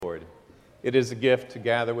It is a gift to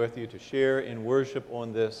gather with you, to share in worship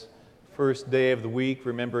on this first day of the week,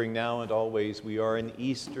 remembering now and always we are an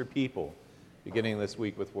Easter people, beginning this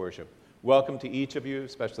week with worship. Welcome to each of you,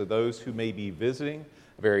 especially those who may be visiting.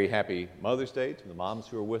 A very happy Mother's Day to the moms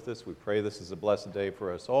who are with us. We pray this is a blessed day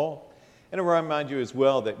for us all. And I remind you as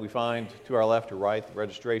well that we find to our left or right the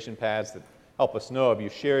registration pads that help us know of you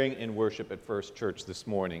sharing in worship at First Church this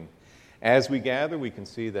morning. As we gather, we can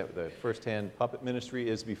see that the First-Hand Puppet Ministry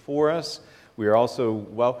is before us. We are also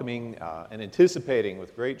welcoming and anticipating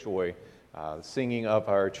with great joy the singing of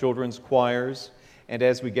our children's choirs. And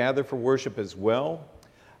as we gather for worship as well,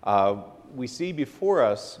 we see before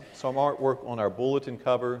us some artwork on our bulletin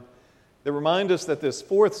cover that remind us that this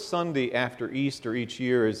fourth Sunday after Easter each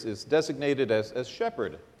year is designated as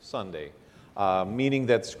Shepherd Sunday, meaning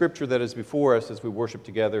that Scripture that is before us as we worship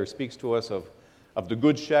together speaks to us of the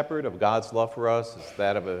Good Shepherd, of God's love for us, is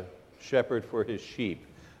that of a shepherd for his sheep.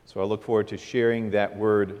 So I look forward to sharing that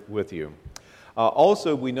word with you.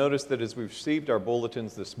 Also, we noticed that as we received our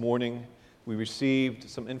bulletins this morning, we received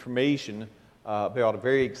some information about a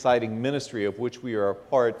very exciting ministry of which we are a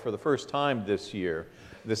part for the first time this year.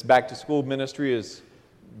 This back-to-school ministry has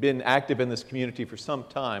been active in this community for some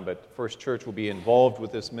time, but First Church will be involved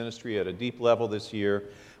with this ministry at a deep level this year.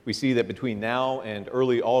 We see that between now and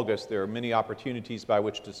early August, there are many opportunities by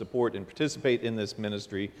which to support and participate in this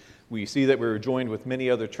ministry. We see that we're joined with many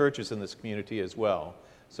other churches in this community as well.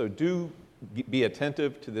 So do be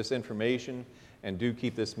attentive to this information and do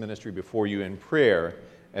keep this ministry before you in prayer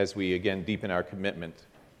as we again deepen our commitment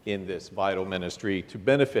in this vital ministry to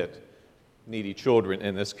benefit needy children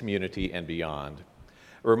in this community and beyond.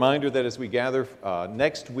 A reminder that as we gather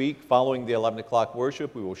next week following the 11 o'clock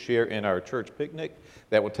worship, we will share in our church picnic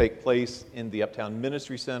that will take place in the Uptown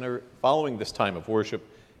Ministry Center. Following this time of worship,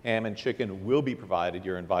 ham and chicken will be provided.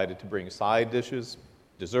 You're invited to bring side dishes,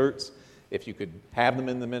 desserts. If you could have them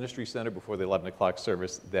in the Ministry Center before the 11 o'clock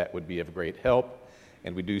service, that would be of great help.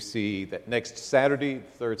 And we do see that next Saturday,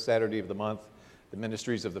 the third Saturday of the month, the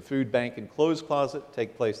ministries of the Food Bank and Clothes Closet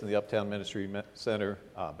take place in the Uptown Ministry Center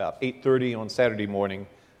about 8:30 on Saturday morning.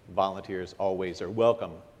 Volunteers always are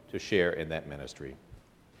welcome to share in that ministry.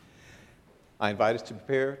 I invite us to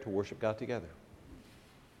prepare to worship God together.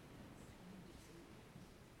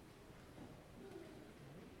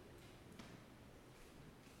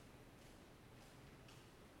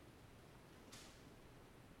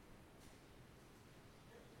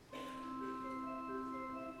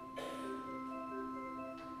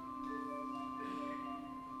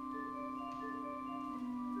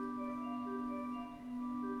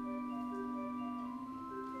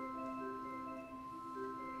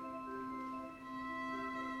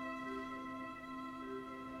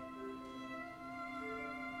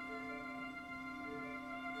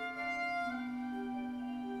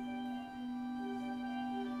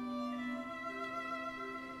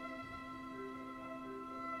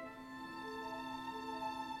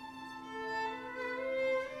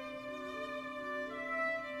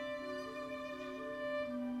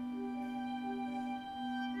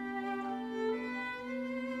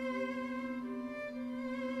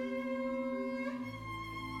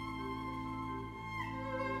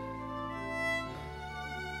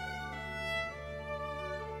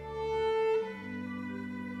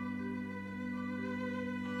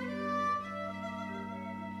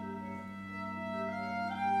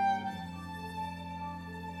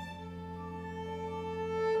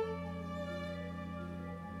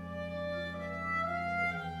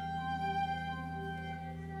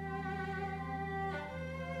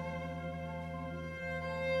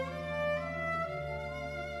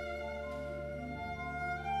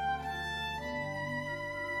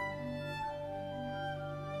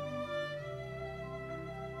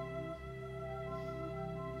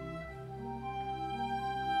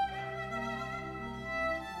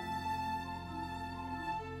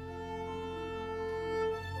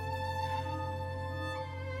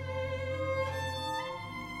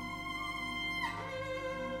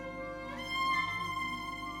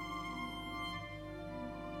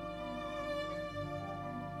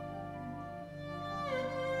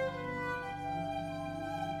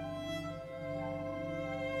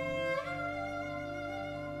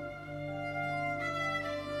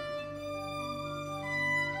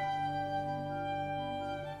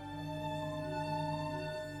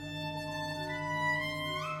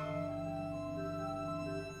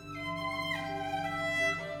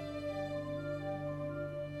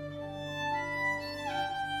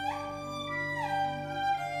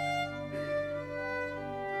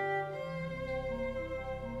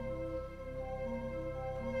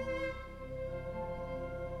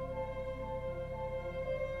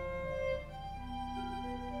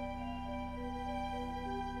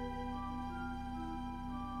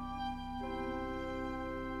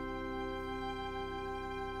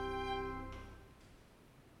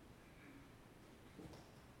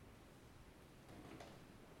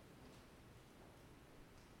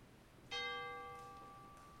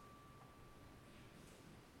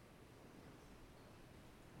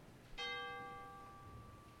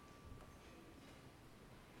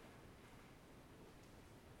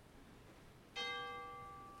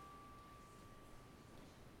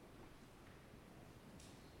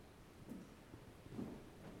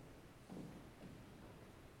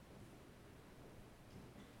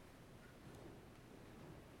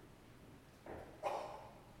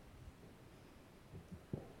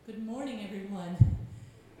 Good morning, everyone.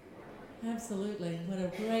 Absolutely. What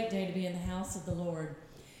a great day to be in the house of the Lord.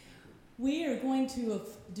 We are going to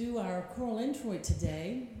do our choral introit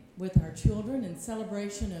today with our children in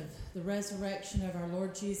celebration of the resurrection of our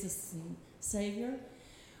Lord Jesus and Savior.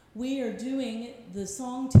 We are doing the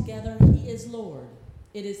song together, He is Lord.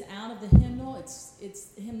 It is out of the hymnal. It's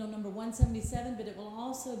hymnal number 177, but it will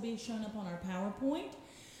also be shown up on our PowerPoint.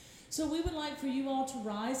 So we would like for you all to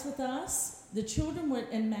rise with us. The children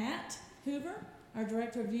and Matt Hoover, our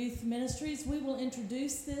Director of Youth Ministries, we will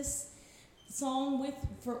introduce this song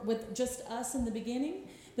with just us in the beginning,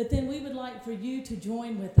 but then we would like for you to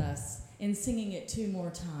join with us in singing it 2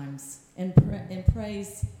 more times in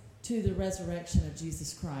praise to the resurrection of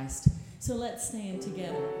Jesus Christ. So let's stand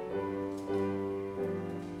together.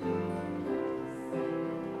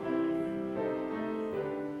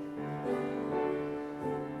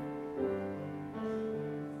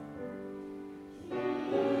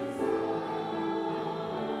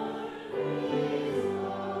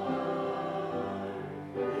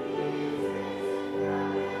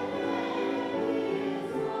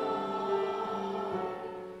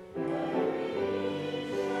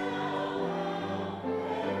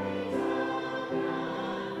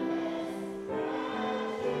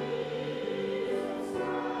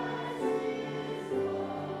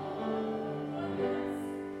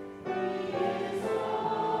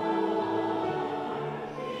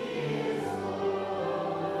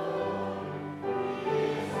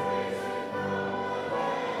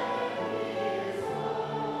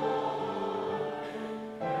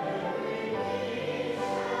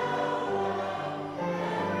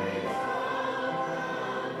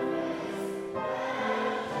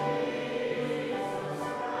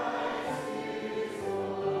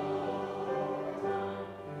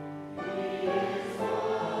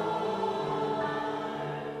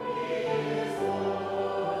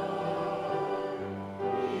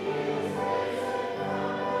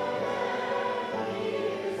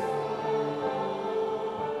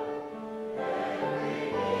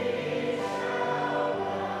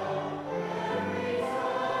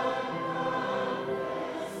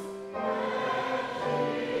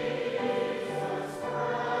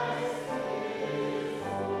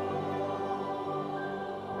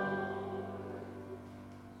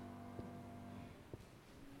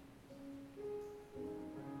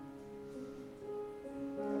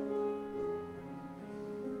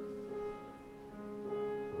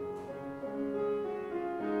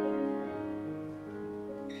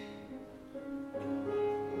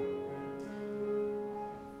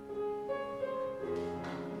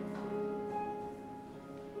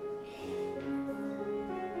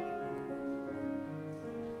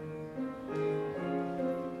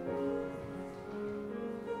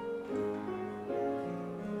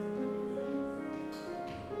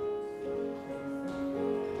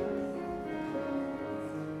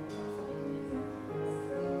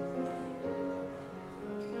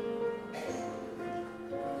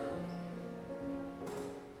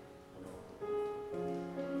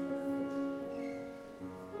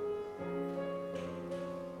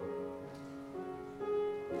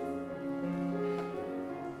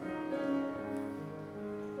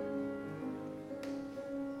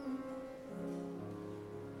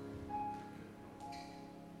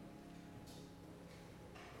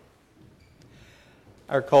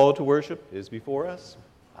 Our call to worship is before us.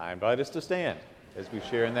 I invite us to stand as we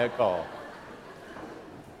share in that call.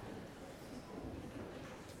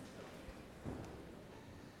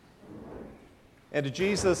 And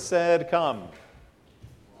Jesus said, "Come."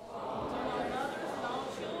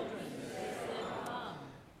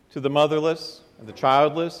 To the motherless and the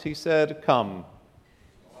childless, he said, "Come."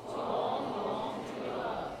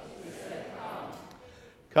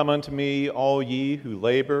 Come unto me, all ye who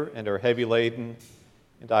labor and are heavy laden,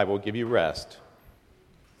 and I will give you rest.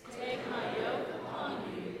 Take my yoke upon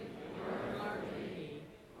you, and learn of me,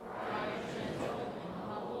 for I am gentle and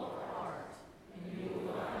humble of heart, and you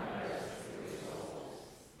will find rest for your souls.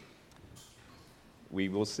 We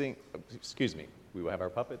will sing, we will have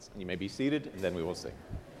our puppets, and you may be seated, and then we will sing.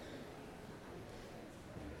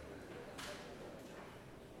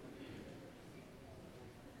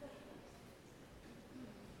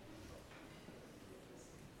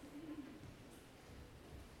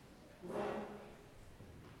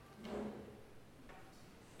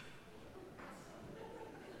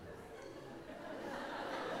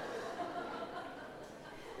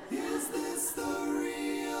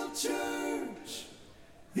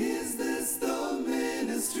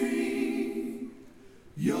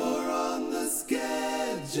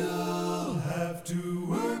 Have to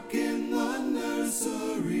work in the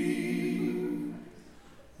nursery.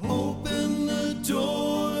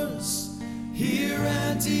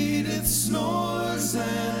 snores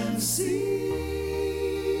and see.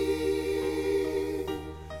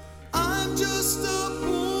 I'm just a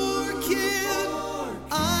poor kid.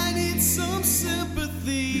 I need some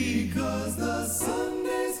sympathy. Because the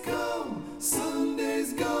Sundays come,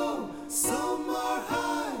 Sundays go. Some are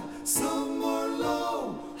high, some are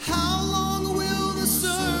low. How long will the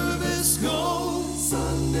service go?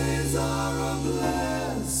 Sundays are a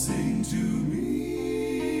blessing to me.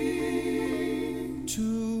 To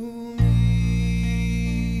me.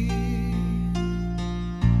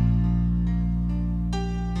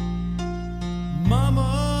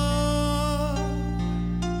 Mama,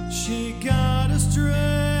 she got us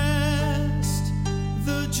dressed.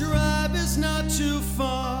 The drive is not too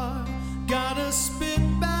far. Got a spit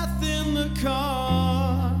bath in the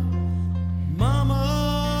car.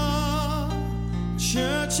 Mama,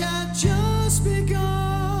 church had just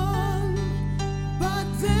begun, but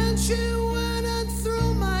then she went and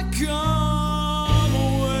threw my gum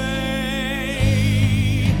away.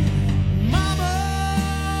 Mama,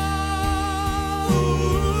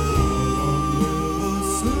 the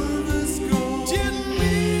service goes. Didn't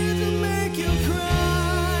mean to make you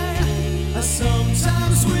cry. I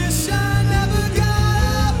sometimes wish I never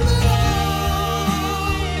got up at all.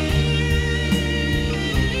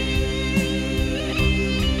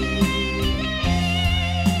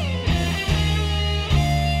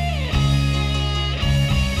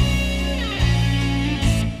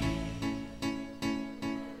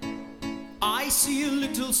 I see a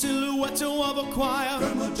little silhouette of a choir.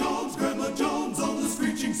 Grandma Jones on the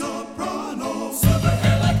screeching soprano. Silver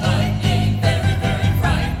hair like lightning, very, very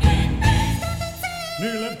frightening me.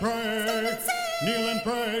 Kneel and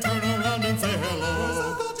pray, turn around and say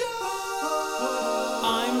hello.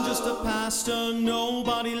 I'm just a pastor,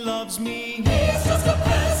 nobody loves me. He's just a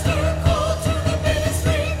pastor called to the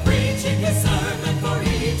ministry, preaching his sermon for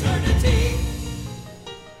eternity.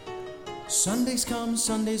 Sundays come,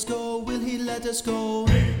 Sundays go, will he let us go?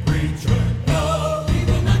 Hey, preacher. No, he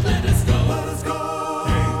will not let us go. Let us go.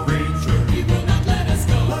 Hey, preacher. He will not let us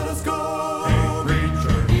go. Let us go. Hey,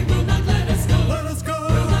 preacher. He will not let us go. Let us go.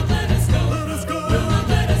 Will not let us go. Let us go. Will not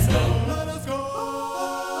let us go. Let us go.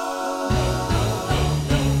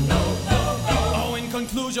 Oh, in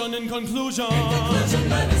conclusion, in conclusion,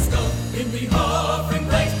 let us go. In the offering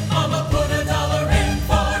plate, Mama put $1 in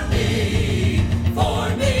for me, for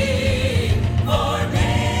me.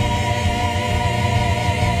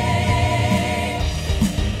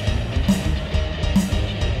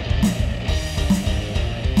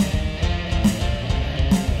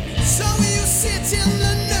 In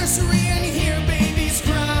the nursery and hear babies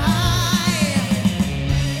cry.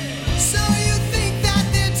 So you think that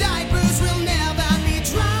their diapers will never be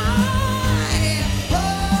dry.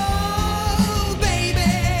 Oh,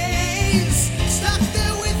 babies, stuck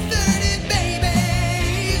there with 30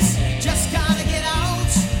 babies. Just gotta get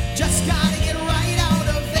out, just gotta get right out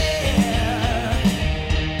of there.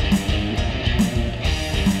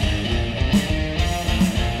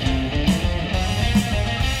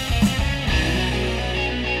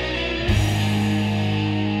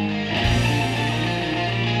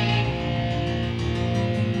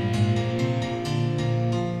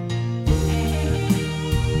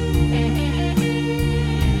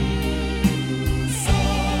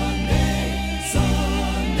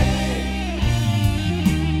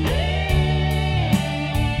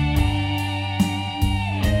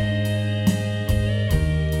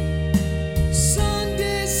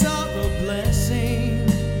 Sundays are a blessing,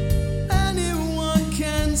 anyone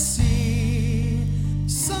can see.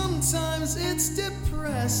 Sometimes it's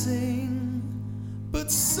depressing,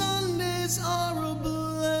 but Sundays are a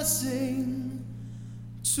blessing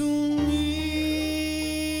to me.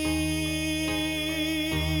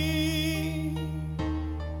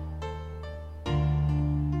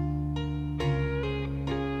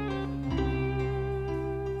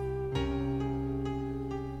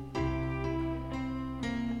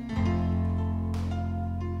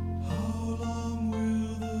 How long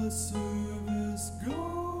will the service go?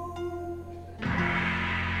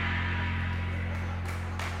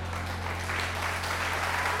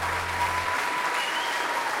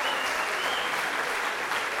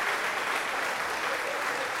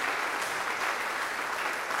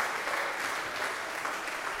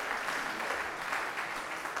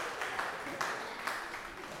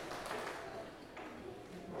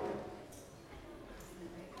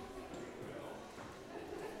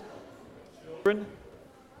 Children,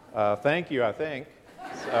 thank you, I think.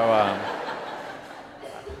 So,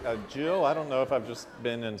 Jill, I don't know if I've just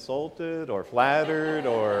been insulted or flattered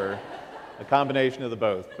or a combination of the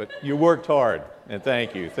both, but you worked hard, and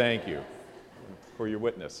thank you, thank you. Of for your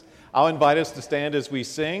witness. I'll invite us to stand as we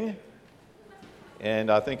sing,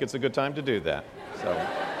 and I think it's a good time to do that. So.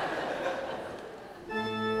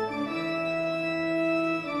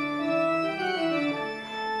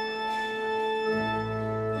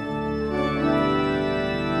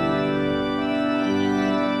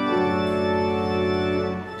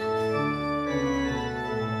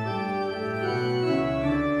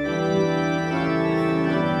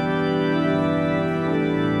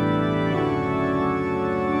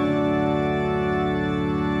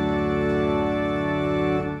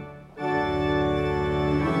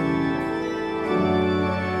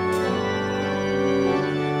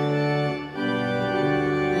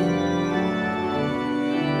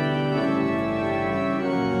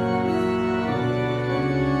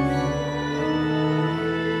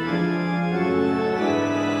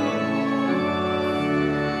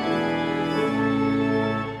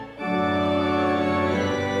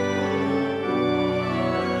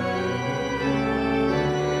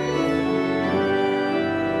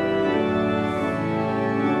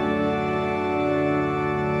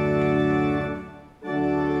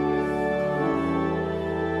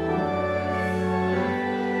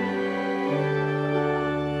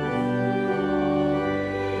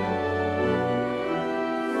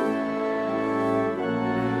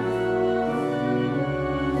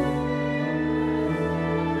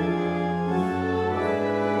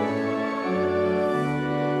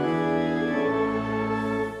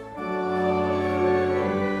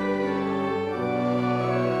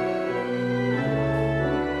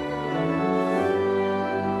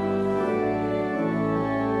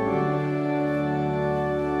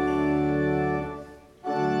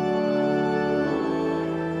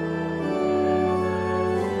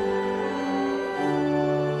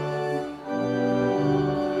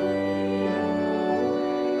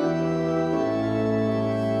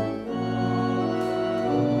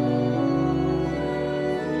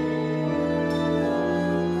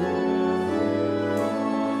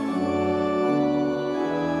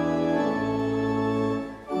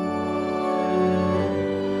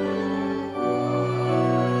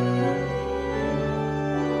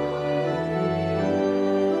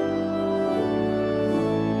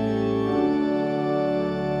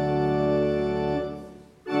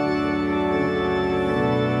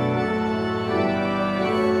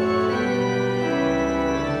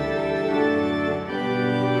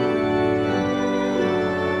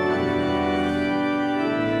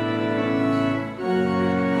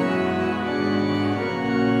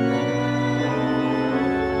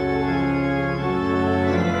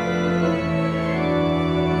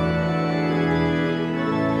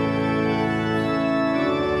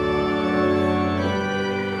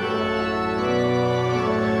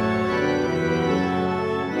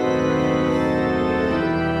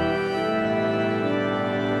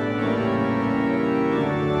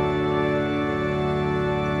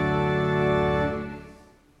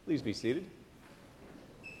 Please be seated.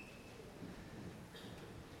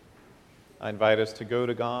 I invite us to go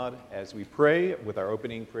to God as we pray with our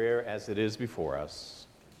opening prayer as it is before us.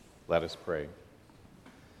 Let us pray.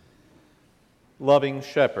 Loving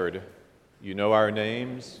Shepherd, you know our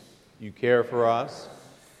names, you care for us.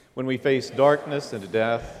 When we face darkness and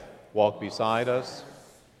death, walk beside us.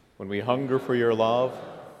 When we hunger for your love,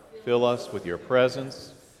 fill us with your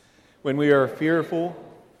presence. When we are fearful,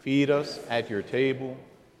 feed us at your table.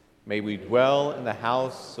 May we dwell in the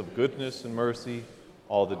house of goodness and mercy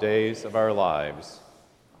all the days of our lives.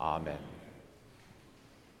 Amen.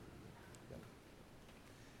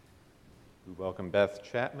 We welcome Beth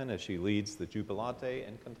Chapman as she leads the Jubilate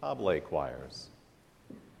and Cantabile choirs.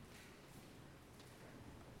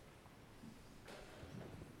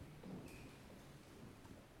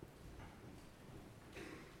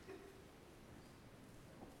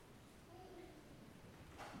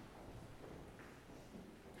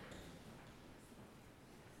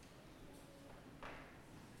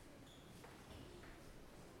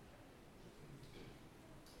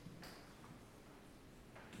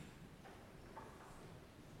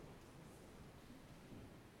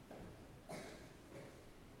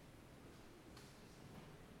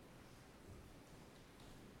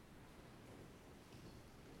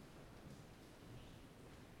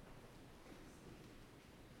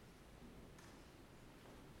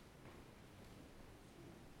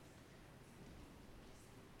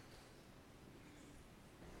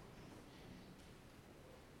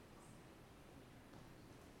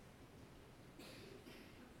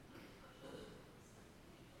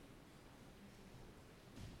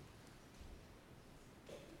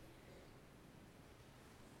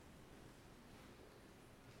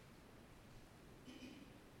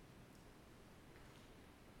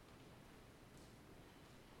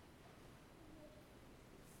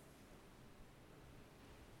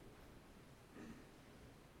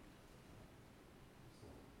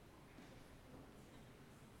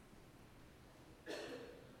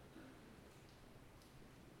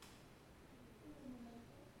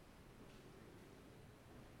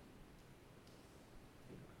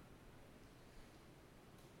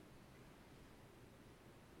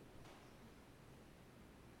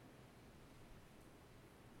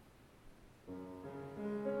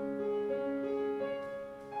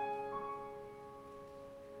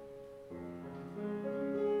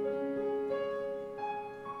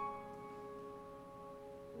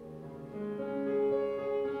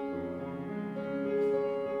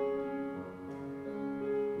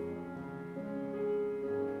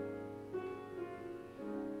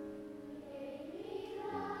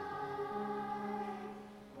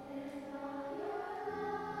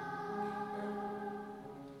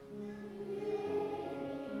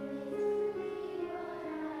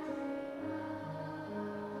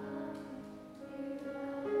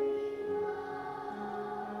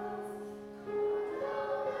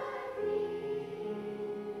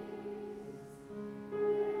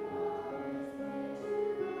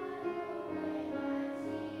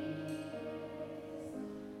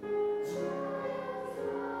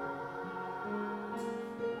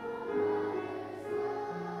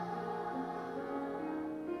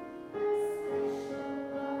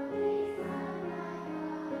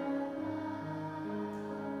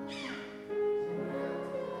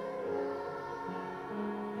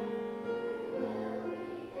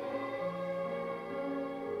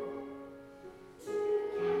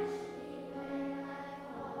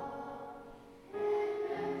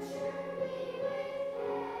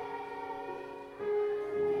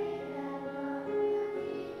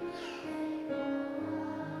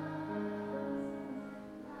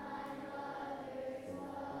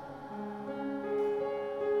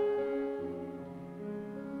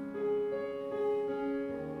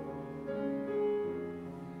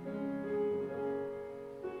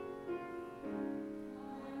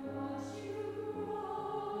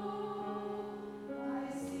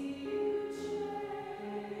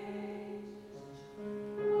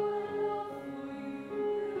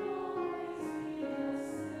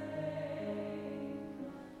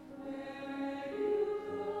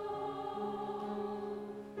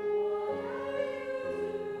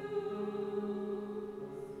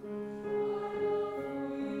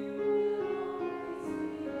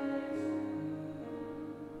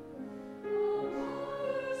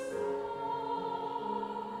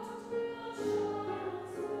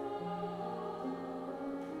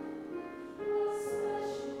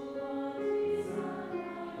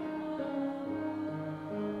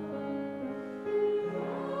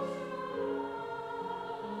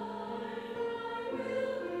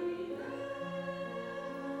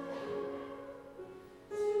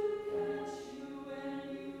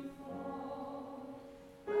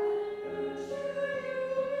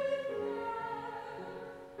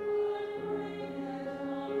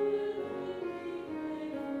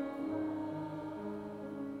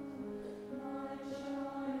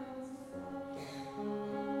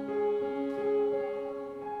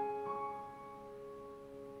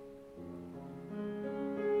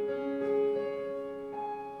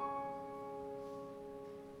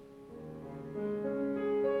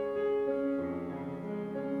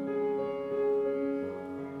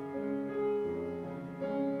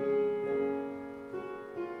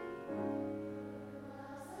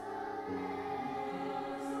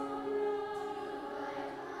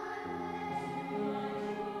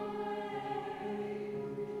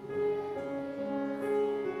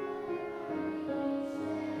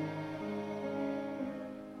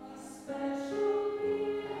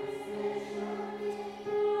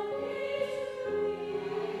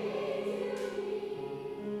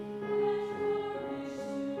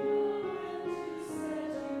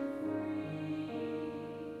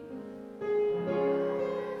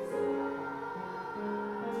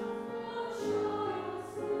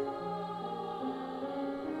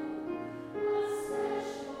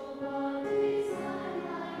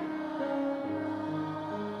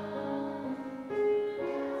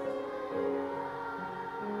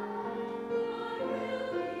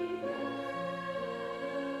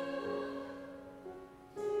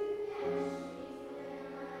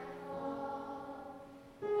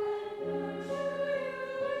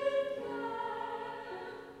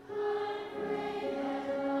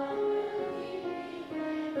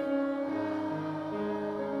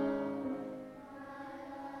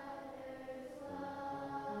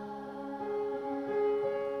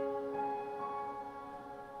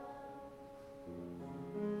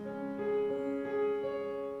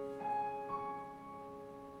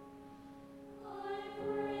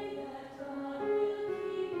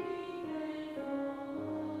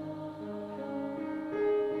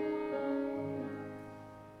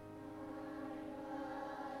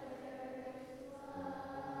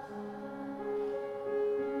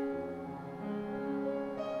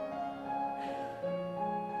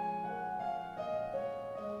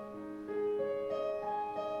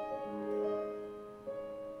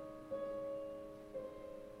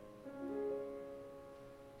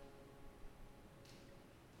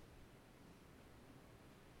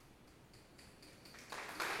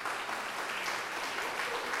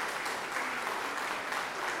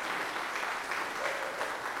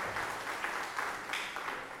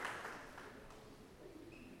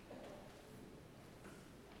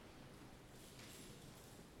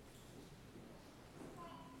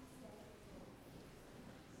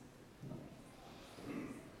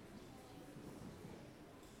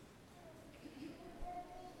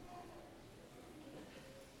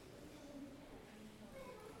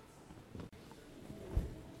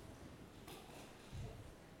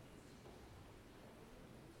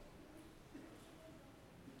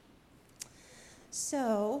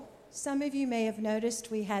 So, some of you may have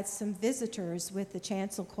noticed we had some visitors with the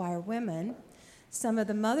Chancel Choir women. Some of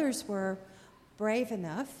the mothers were brave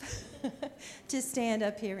enough to stand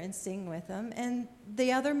up here and sing with them, and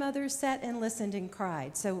the other mothers sat and listened and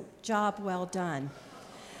cried, so job well done.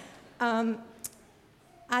 I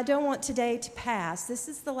don't want today to pass. This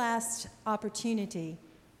is the last opportunity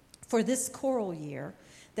for this choral year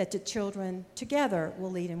that the children together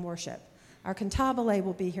will lead in worship. Our cantabile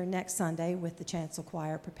will be here next Sunday with the Chancel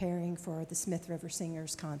Choir preparing for the Smith River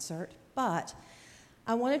Singers concert, but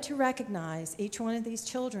I wanted to recognize each one of these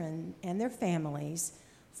children and their families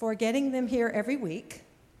for getting them here every week,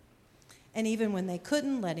 and even when they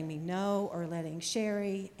couldn't, letting me know or letting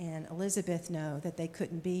Sherry and Elizabeth know that they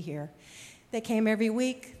couldn't be here. They came every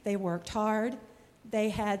week, they worked hard, they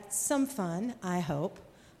had some fun, I hope.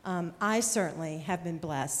 I certainly have been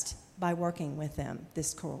blessed by working with them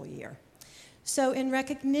this choral year. So in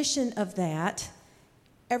recognition of that,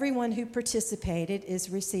 everyone who participated is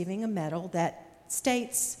receiving a medal that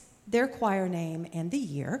states their choir name and the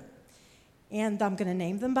year. And I'm going to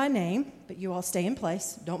name them by name, but you all stay in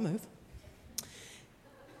place, don't move.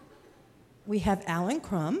 We have Alan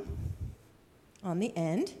Crum on the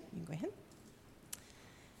end. You can go ahead.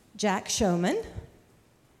 Jack Showman.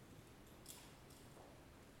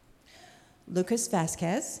 Lucas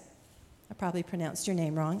Vasquez. I probably pronounced your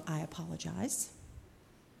name wrong. I apologize.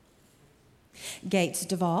 Gates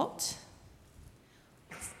DeVault.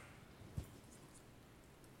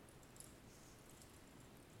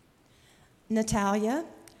 Natalia.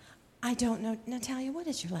 I don't know. Natalia, what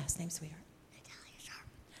is your last name, sweetheart?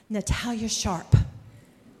 Natalia Sharp.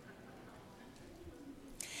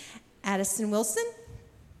 Addison Wilson.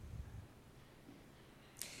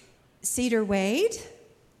 Cedar Wade.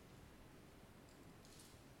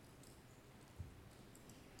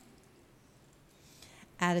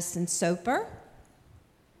 Addison Soper.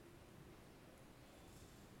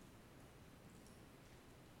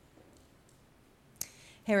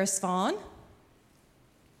 Harris Vaughn.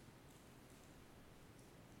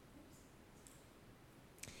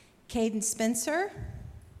 Caden Spencer.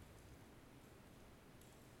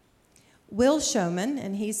 Will Showman,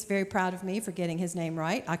 and he's very proud of me for getting his name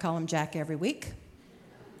right. I call him Jack every week.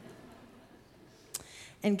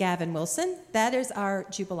 And Gavin Wilson. That is our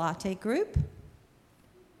Jubilate group.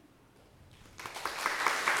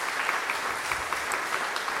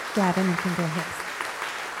 Gavin, you can go ahead.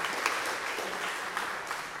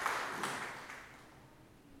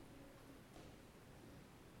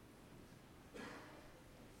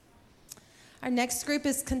 Our next group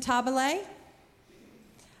is Cantabile.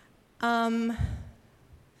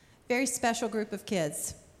 Very special group of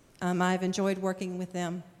kids. I've enjoyed working with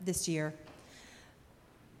them this year.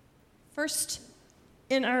 First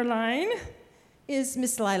in our line is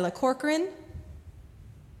Miss Lila Corcoran,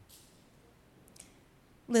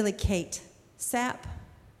 Lily Kate Sapp,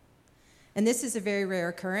 and this is a very rare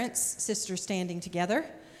occurrence, sisters standing together,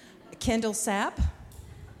 Kendall Sapp,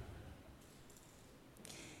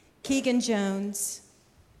 Keegan Jones,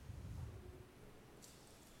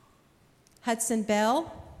 Hudson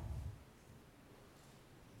Bell,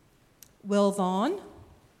 Will Vaughn,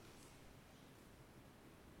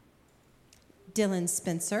 Dylan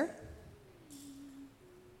Spencer,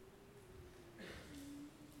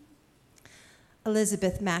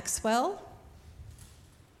 Elizabeth Maxwell,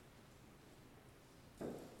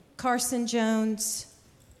 Carson Jones,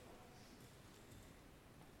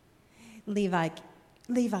 Levi,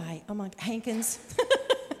 oh my, Hankins.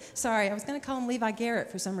 Sorry, I was going to call him Levi Garrett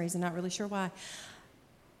for some reason, not really sure why.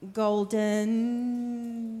 Golden,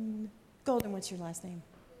 what's your last name?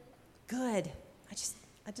 Good.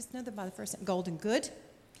 I just know them by the first name. Golden Good.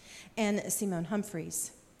 And Simone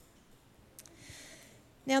Humphreys.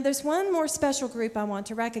 Now, there's one more special group I want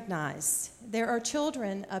to recognize. There are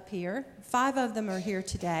children up here. 5 of them are here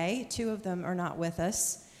today. 2 of them are not with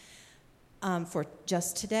us for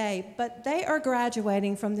just today. But they are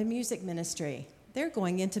graduating from the music ministry. They're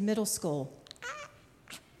going into middle school.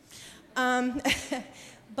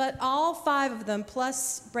 But all 5 of them,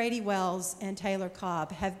 plus Brady Wells and Taylor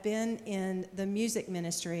Cobb, have been in the music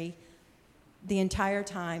ministry the entire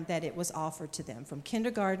time that it was offered to them, from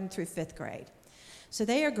kindergarten through 5th grade. So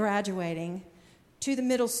they are graduating to the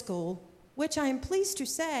middle school, which I am pleased to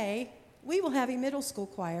say we will have a middle school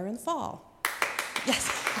choir in the fall. Yes.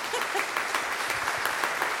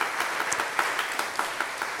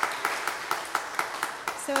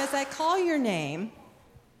 So as I call your name,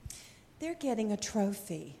 they're getting a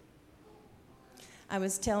trophy. I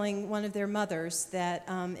was telling one of their mothers that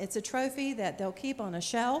it's a trophy that they'll keep on a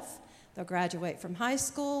shelf. They'll graduate from high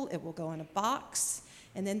school. It will go in a box.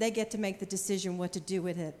 And then they get to make the decision what to do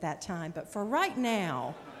with it at that time. But for right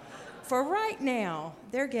now,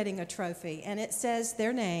 they're getting a trophy, and it says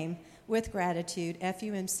their name, With Gratitude,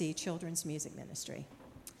 FUMC Children's Music Ministry.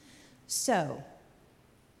 So,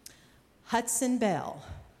 Hudson Bell.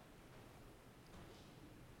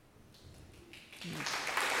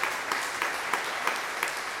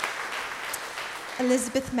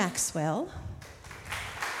 Elizabeth Maxwell.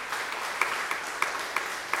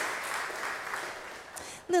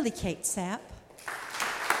 Lily Kate Sapp.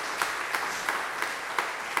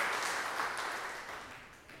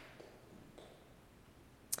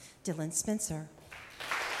 Dylan Spencer.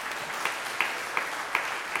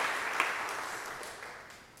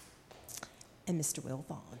 And Mr. Will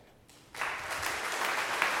Vaughn.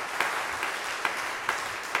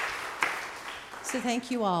 So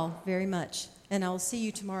thank you all very much. And I will see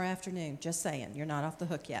you tomorrow afternoon. Just saying, you're not off the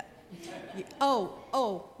hook yet.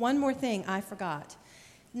 One more thing I forgot.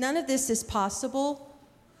 None of this is possible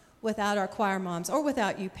without our choir moms or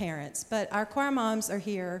without you parents. But our choir moms are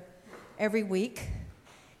here every week,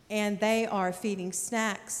 and they are feeding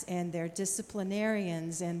snacks, and they're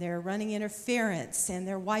disciplinarians, and they're running interference, and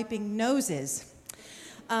they're wiping noses.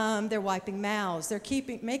 They're wiping mouths. They're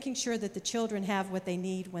making sure that the children have what they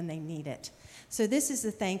need when they need it. So this is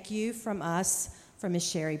a thank you from us, from Miss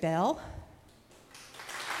Sherry Bell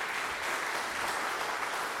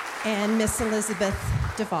and Miss Elizabeth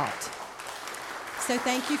DeVault. So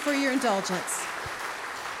thank you for your indulgence.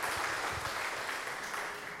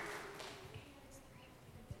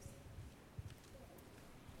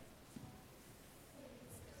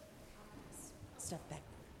 Step back.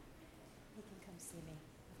 You can come see me.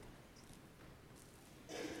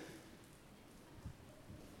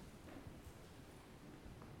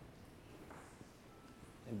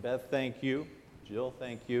 And Beth, thank you. Jill,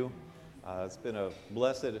 thank you. It's been a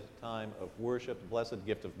blessed time of worship, a blessed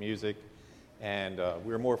gift of music, and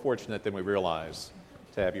we're more fortunate than we realize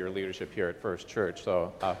to have your leadership here at First Church.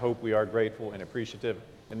 So I hope we are grateful and appreciative.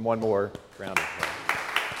 And one more round of applause.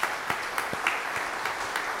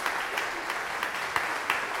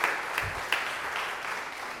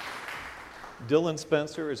 Dylan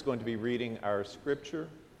Spencer is going to be reading our scripture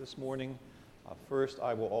this morning. First,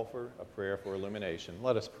 I will offer a prayer for illumination.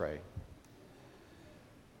 Let us pray.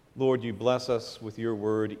 Lord, you bless us with your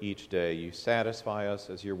word each day. You satisfy us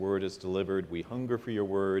as your word is delivered. We hunger for your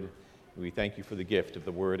word. We thank you for the gift of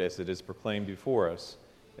the word as it is proclaimed before us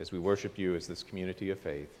as we worship you as this community of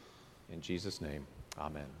faith. In Jesus' name,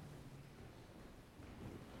 amen.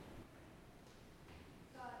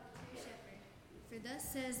 God, the true shepherd. For thus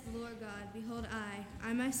says the Lord God, behold,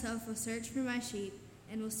 I myself will search for my sheep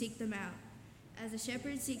and will seek them out. As a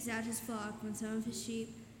shepherd seeks out his flock when some of his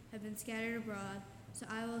sheep have been scattered abroad,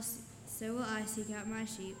 so will I seek out my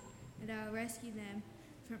sheep, and I will rescue them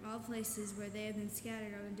from all places where they have been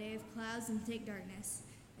scattered on a day of clouds and thick darkness.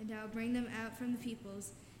 And I will bring them out from the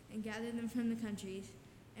peoples, and gather them from the countries,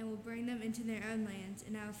 and will bring them into their own lands,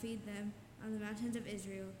 and I will feed them on the mountains of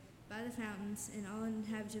Israel, by the fountains, and all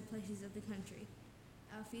inhabited places of the country.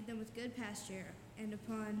 I will feed them with good pasture, and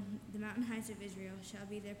upon the mountain heights of Israel shall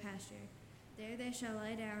be their pasture. There they shall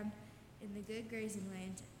lie down in the good grazing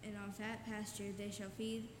land, and on fat pasture they shall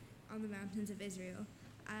feed on the mountains of Israel.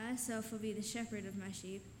 I myself will be the shepherd of my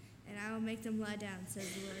sheep, and I will make them lie down, says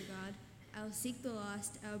the Lord God. I will seek the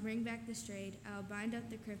lost, I will bring back the strayed, I will bind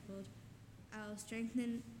up the crippled, I will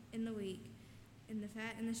strengthen in the weak, and the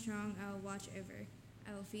fat and the strong I will watch over.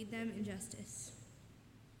 I will feed them in justice.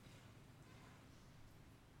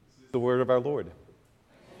 The word of our Lord.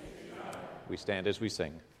 We stand as we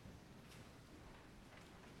sing.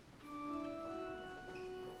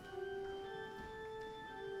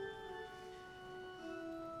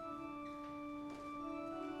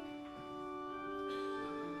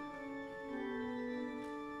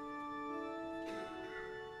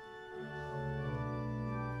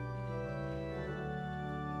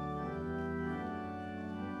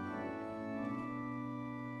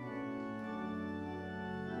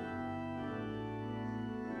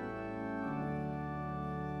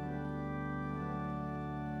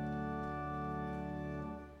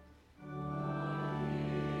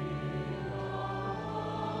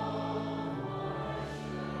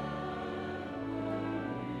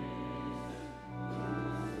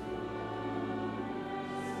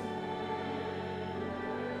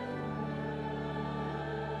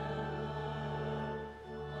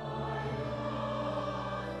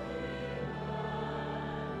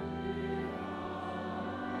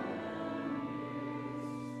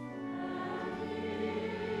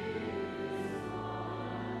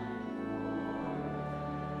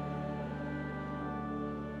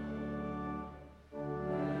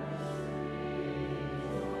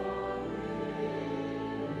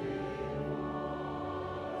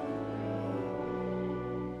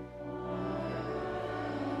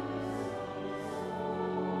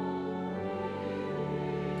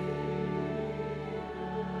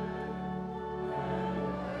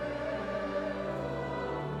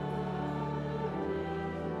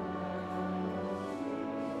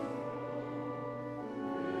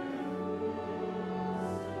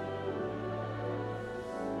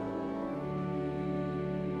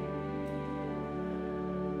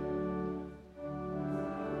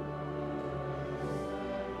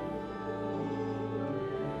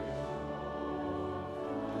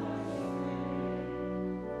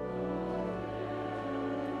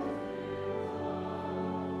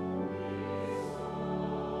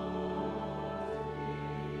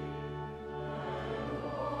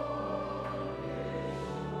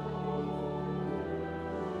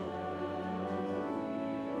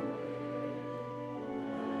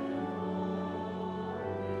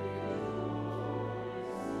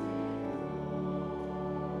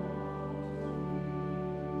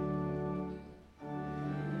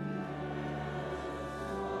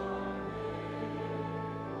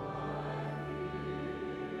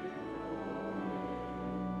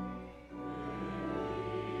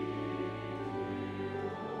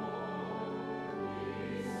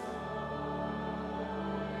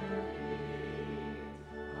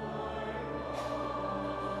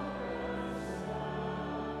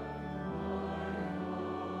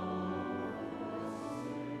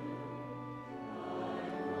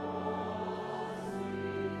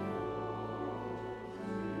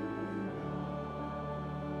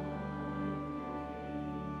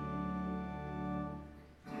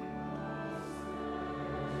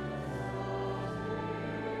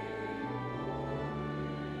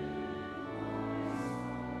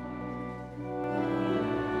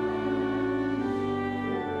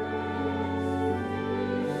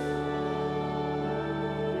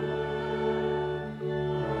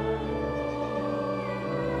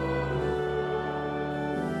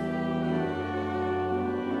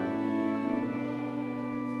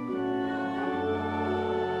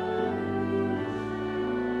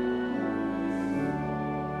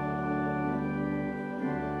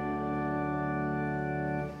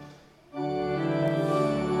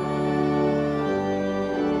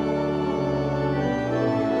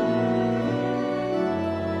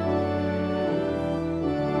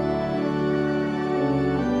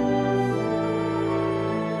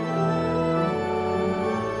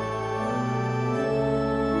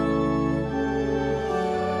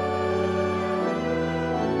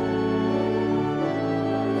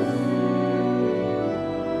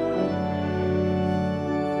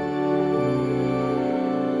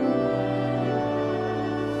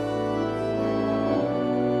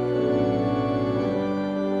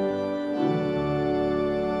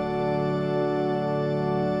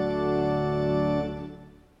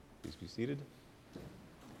 seated.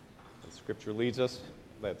 The scripture leads us,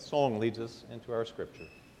 that song leads us into our scripture.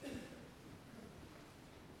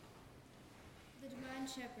 The Divine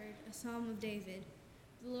Shepherd, a Psalm of David.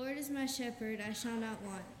 The Lord is my shepherd, I shall not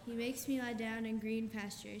want. He makes me lie down in green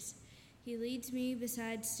pastures. He leads me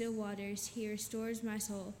beside still waters. He restores my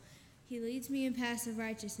soul. He leads me in paths of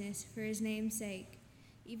righteousness for his name's sake.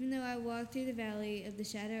 Even though I walk through the valley of the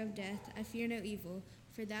shadow of death, I fear no evil,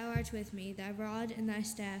 for thou art with me. Thy rod and thy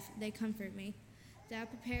staff, they comfort me. Thou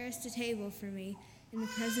preparest a table for me in the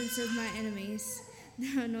presence of my enemies.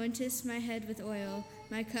 Thou anointest my head with oil,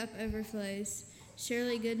 my cup overflows.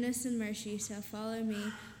 Surely goodness and mercy shall follow me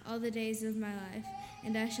all the days of my life,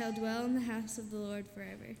 and I shall dwell in the house of the Lord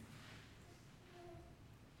forever.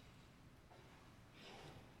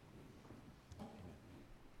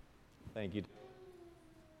 Thank you.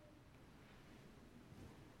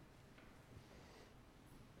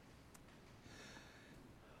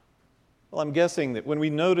 Well, I'm guessing that when we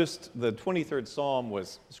noticed the 23rd Psalm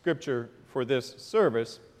was scripture for this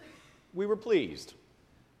service, we were pleased.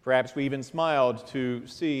 Perhaps we even smiled to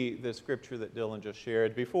see the scripture that Dylan just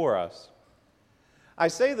shared before us. I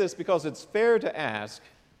say this because it's fair to ask,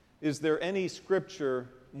 is there any scripture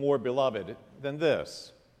more beloved than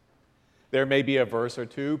this? There may be a verse or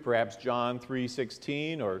two, perhaps John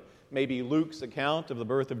 3:16, or maybe Luke's account of the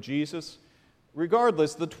birth of Jesus.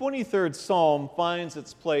 Regardless, the 23rd Psalm finds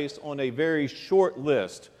its place on a very short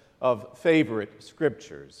list of favorite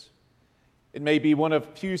scriptures. It may be one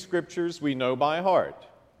of few scriptures we know by heart.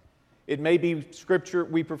 It may be scripture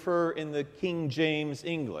we prefer in the King James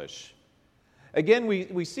English. Again,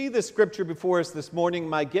 we see this scripture before us this morning.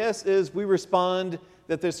 My guess is we respond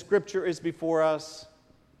that this scripture is before us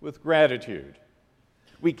with gratitude.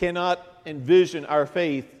 We cannot envision our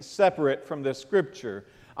faith separate from this scripture.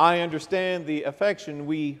 I understand the affection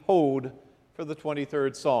we hold for the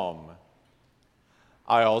 23rd Psalm.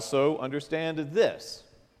 I also understand this.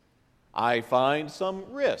 I find some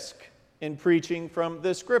risk in preaching from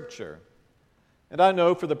this scripture. And I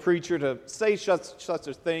know for the preacher to say such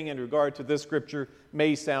a thing in regard to this scripture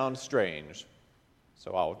may sound strange.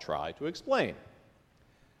 So I'll try to explain.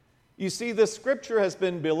 You see, this scripture has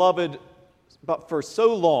been beloved but for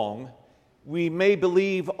so long, we may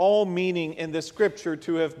believe all meaning in the scripture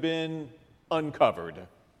to have been uncovered.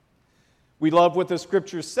 We love what the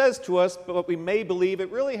scripture says to us, but we may believe it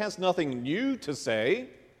really has nothing new to say.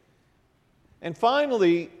 And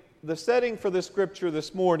finally, the setting for the scripture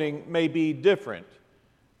this morning may be different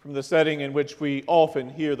from the setting in which we often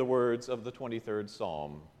hear the words of the 23rd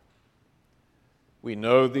Psalm. We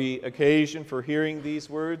know the occasion for hearing these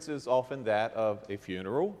words is often that of a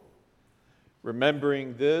funeral.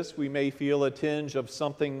 Remembering this, we may feel a tinge of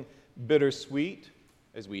something bittersweet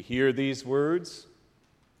as we hear these words.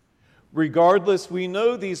 Regardless, we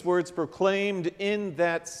know these words proclaimed in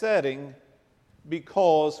that setting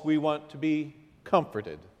because we want to be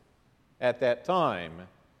comforted at that time.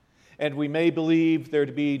 And we may believe there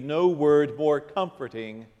to be no word more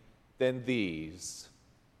comforting than these.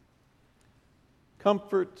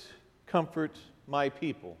 Comfort, comfort my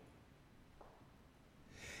people.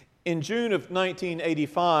 In June of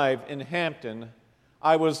 1985 in Hampton,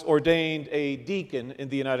 I was ordained a deacon in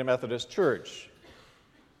the United Methodist Church.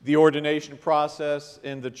 The ordination process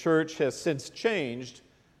in the church has since changed,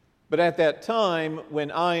 but at that time,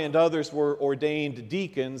 when I and others were ordained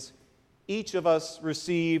deacons, each of us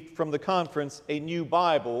received from the conference a new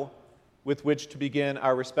Bible with which to begin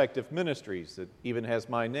our respective ministries. It even has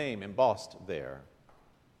my name embossed there.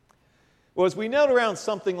 Well, as we knelt around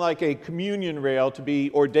something like a communion rail to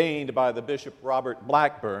be ordained by the Bishop Robert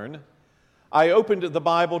Blackburn, I opened the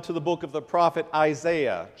Bible to the book of the prophet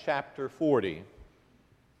Isaiah, chapter 40.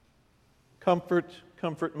 Comfort,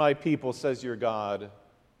 comfort my people, says your God.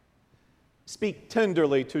 Speak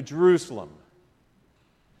tenderly to Jerusalem,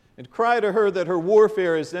 and cry to her that her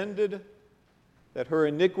warfare is ended, that her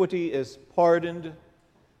iniquity is pardoned,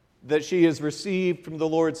 that she has received from the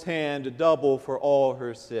Lord's hand double for all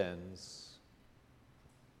her sins.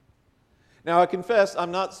 Now, I confess I'm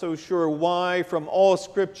not so sure why from all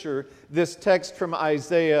Scripture this text from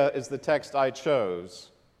Isaiah is the text I chose.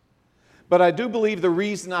 But I do believe the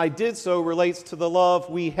reason I did so relates to the love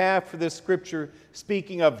we have for this Scripture,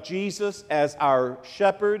 speaking of Jesus as our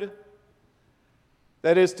shepherd.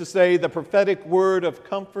 That is to say, the prophetic word of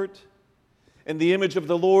comfort, and the image of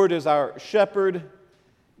the Lord as our shepherd,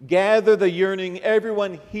 gather the yearning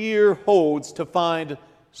everyone here holds to find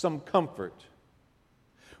some comfort.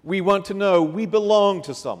 We want to know we belong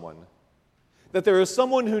to someone, that there is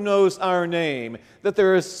someone who knows our name, that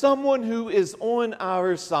there is someone who is on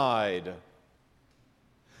our side.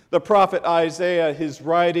 The prophet Isaiah, his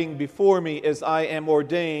writing before me as I am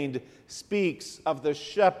ordained, speaks of the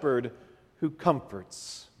shepherd who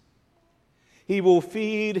comforts. He will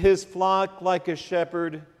feed his flock like a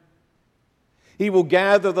shepherd. He will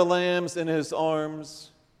gather the lambs in his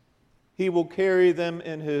arms. He will carry them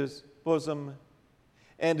in his bosom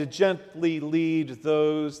and gently lead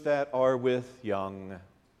those that are with young.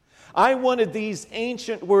 I wanted these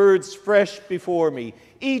ancient words fresh before me.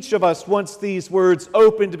 Each of us wants these words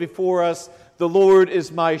opened before us. The Lord is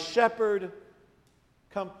my shepherd.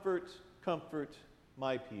 Comfort, comfort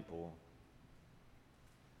my people.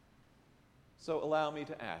 So allow me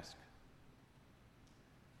to ask,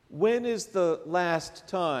 when is the last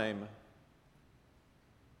time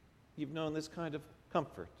you've known this kind of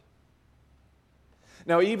comfort?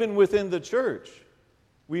 Now, even within the church,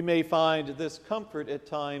 we may find this comfort at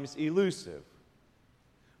times elusive.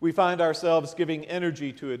 We find ourselves giving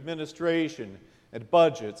energy to administration and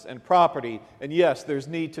budgets and property, and yes, there's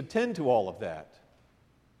need to tend to all of that.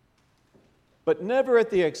 But never at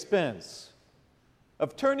the expense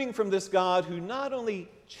of turning from this God who not only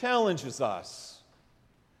challenges us,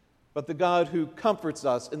 but the God who comforts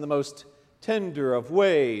us in the most tender of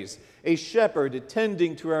ways, a shepherd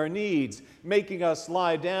attending to our needs, making us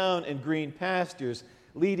lie down in green pastures,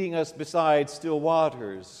 leading us beside still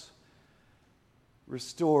waters,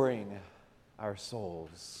 restoring our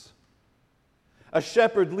souls. A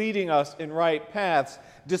shepherd leading us in right paths,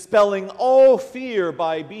 dispelling all fear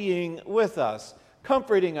by being with us,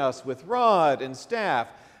 comforting us with rod and staff.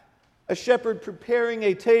 A shepherd preparing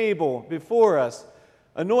a table before us,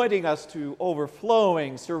 anointing us to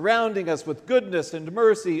overflowing, surrounding us with goodness and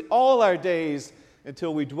mercy all our days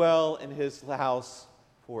until we dwell in his house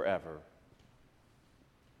forever.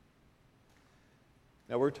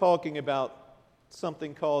 Now, we're talking about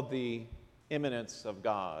something called the immanence of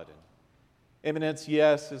God. Immanence,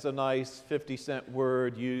 yes, is a nice 50-cent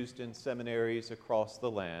word used in seminaries across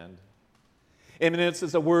the land. Immanence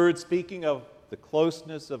is a word speaking of the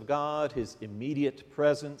closeness of God, his immediate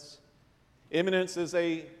presence. Immanence is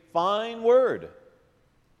a fine word.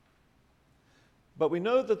 But we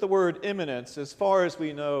know that the word immanence, as far as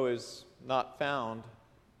we know, is not found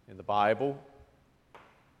in the Bible.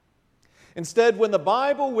 Instead, when the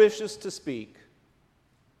Bible wishes to speak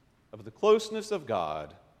of the closeness of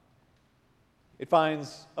God, it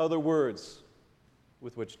finds other words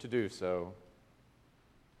with which to do so.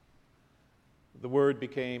 The Word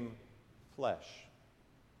became flesh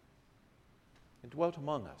and dwelt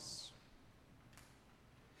among us.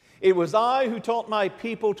 It was I who taught my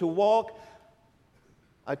people to walk.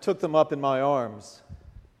 I took them up in my arms.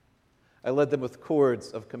 I led them with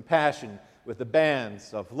cords of compassion, with the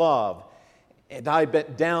bands of love, and I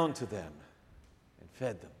bent down to them and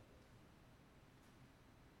fed them.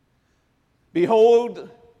 Behold,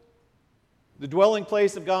 the dwelling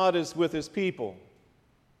place of God is with his people.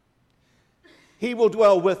 He will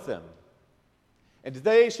dwell with them, and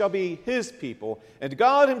they shall be his people, and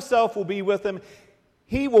God himself will be with them.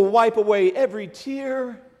 He will wipe away every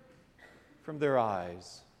tear from their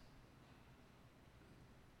eyes.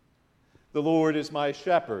 The Lord is my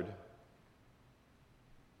shepherd,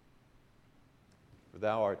 for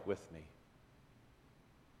thou art with me.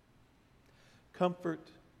 Comfort,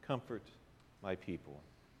 comfort my people.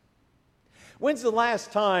 When's the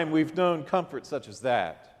last time we've known comfort such as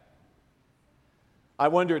that? I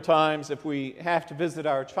wonder at times if we have to visit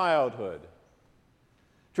our childhood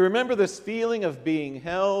to remember this feeling of being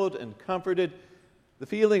held and comforted, the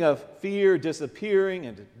feeling of fear disappearing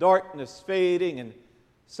and darkness fading and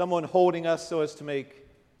someone holding us so as to make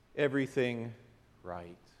everything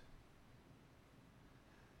right.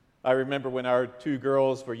 I remember when our two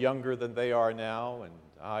girls were younger than they are now, and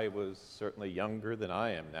I was certainly younger than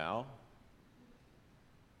I am now.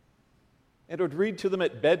 And I would read to them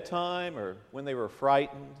at bedtime or when they were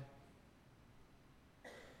frightened.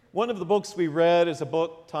 One of the books we read is a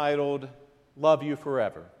book titled Love You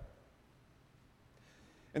Forever.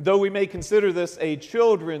 And though we may consider this a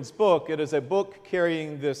children's book, it is a book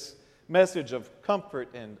carrying this message of comfort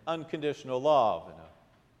and unconditional love in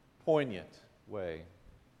a poignant way.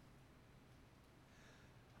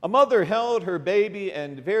 A mother held her baby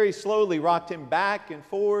and very slowly rocked him back and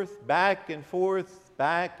forth, back and forth,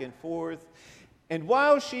 back and forth. And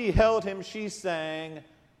while she held him, she sang,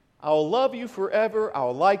 "I'll love you forever,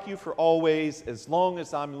 I'll like you for always, as long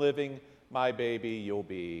as I'm living, my baby you'll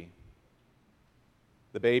be."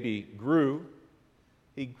 The baby grew.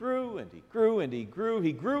 He grew and he grew and he grew.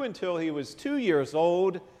 He grew until he was 2 years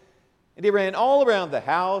old. And he ran all around the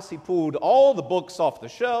house. He pulled all the books off the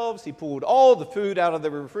shelves. He pulled all the food out of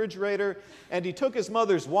the refrigerator. And he took his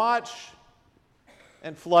mother's watch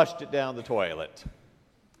and flushed it down the toilet.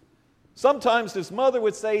 Sometimes his mother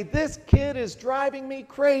would say, "This kid is driving me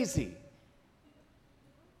crazy."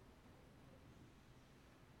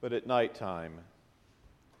 But at nighttime,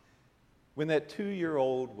 when that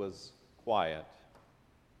 2-year-old was quiet,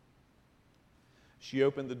 she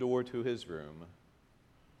opened the door to his room,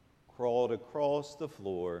 crawled across the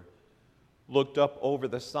floor, looked up over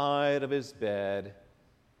the side of his bed,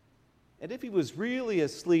 and if he was really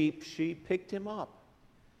asleep, she picked him up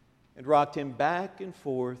and rocked him back and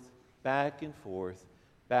forth, back and forth,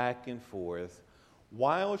 back and forth.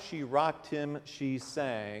 While she rocked him, she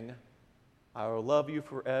sang, "I'll love you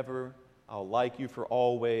forever, I'll like you for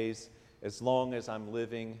always, as long as I'm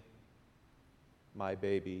living, my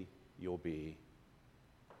baby you'll be."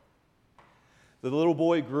 The little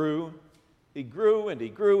boy grew. He grew and he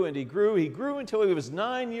grew and he grew. He grew until he was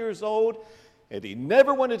 9 years old, and he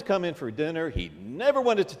never wanted to come in for dinner. He never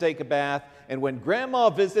wanted to take a bath. And when Grandma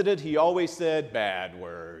visited, he always said bad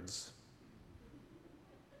words.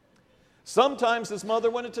 Sometimes his mother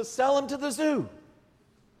wanted to sell him to the zoo.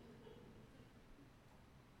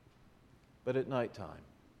 But at nighttime,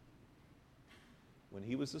 when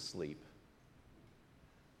he was asleep,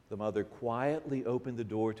 the mother quietly opened the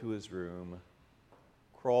door to his room,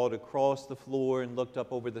 crawled across the floor and looked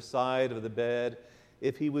up over the side of the bed.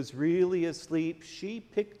 If he was really asleep, she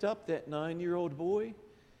picked up that 9-year-old boy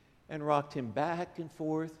and rocked him back and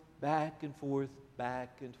forth, back and forth,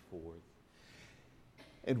 back and forth.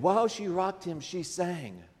 And while she rocked him, she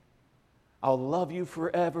sang, "I'll love you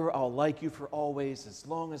forever, I'll like you for always, as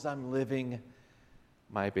long as I'm living,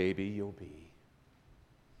 my baby you'll be."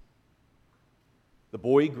 The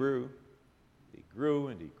boy grew. He grew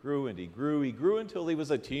and he grew and he grew. He grew until he was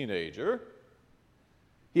a teenager.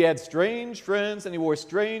 He had strange friends and he wore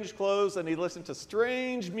strange clothes and he listened to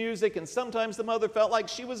strange music, and sometimes the mother felt like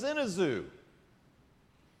she was in a zoo.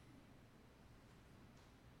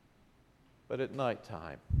 But at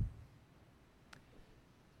nighttime,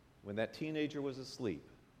 when that teenager was asleep,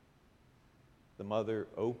 the mother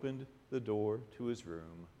opened the door to his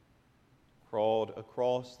room, crawled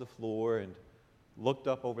across the floor, and looked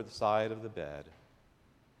up over the side of the bed.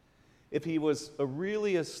 If he was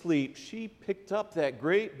really asleep, she picked up that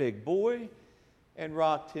great big boy and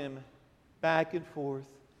rocked him back and forth,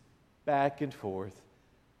 back and forth,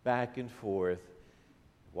 back and forth.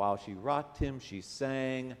 While she rocked him, she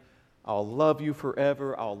sang, "I'll love you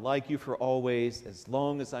forever, I'll like you for always, as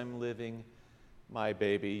long as I'm living, my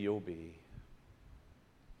baby you'll be."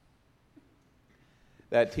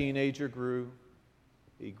 That teenager grew.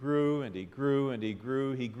 He grew and he grew and he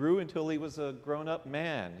grew. He grew until he was a grown-up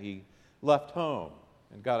man. He left home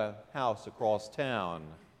and got a house across town.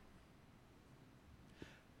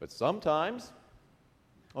 But sometimes,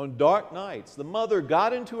 on dark nights, the mother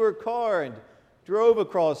got into her car and drove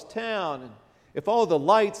across town. And if all the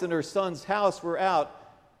lights in her son's house were out,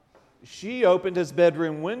 she opened his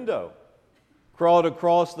bedroom window, crawled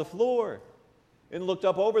across the floor, and looked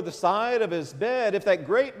up over the side of his bed. If that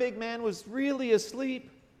great big man was really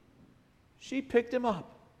asleep, she picked him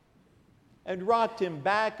up and rocked him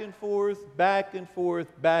back and forth, back and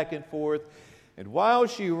forth, back and forth. And while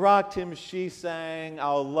she rocked him, she sang,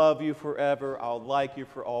 "I'll love you forever, I'll like you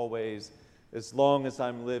for always, as long as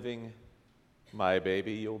I'm living, my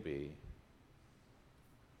baby you'll be."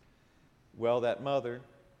 Well, that mother,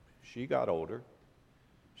 she got older.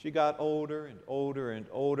 She got older and older and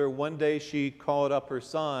older. One day she called up her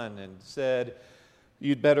son and said,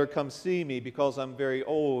 "You'd better come see me because I'm very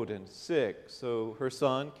old and sick." So her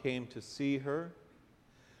son came to see her.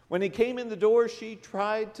 When he came in the door, she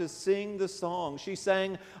tried to sing the song. She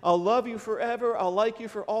sang, "I'll love you forever, I'll like you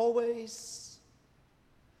for always."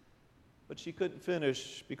 But she couldn't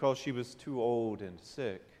finish because she was too old and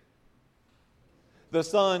sick. The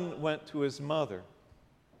son went to his mother.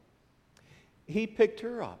 He picked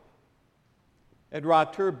her up and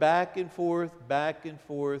rocked her back and forth, back and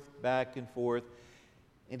forth, back and forth.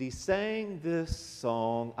 And he sang this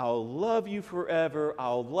song, "I'll love you forever,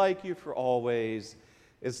 I'll like you for always,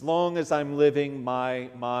 as long as I'm living, my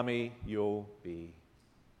mommy you'll be."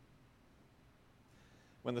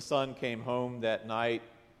 When the son came home that night,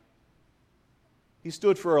 he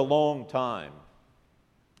stood for a long time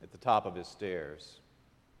at the top of his stairs.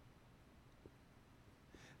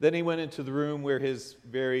 Then he went into the room where his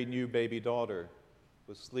very new baby daughter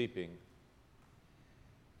was sleeping.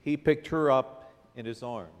 He picked her up in his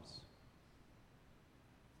arms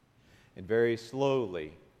and very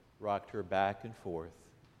slowly rocked her back and forth,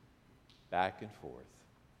 back and forth,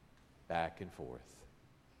 back and forth.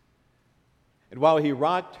 And while he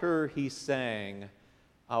rocked her, he sang,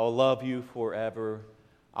 "I'll love you forever,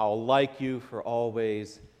 I'll like you for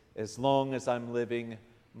always. As long as I'm living,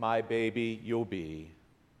 my baby you'll be.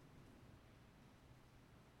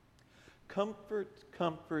 Comfort,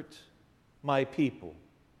 comfort my people.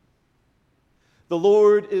 The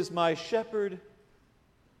Lord is my shepherd,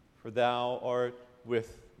 for thou art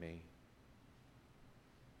with me.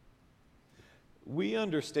 We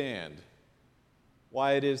understand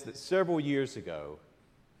why it is that several years ago,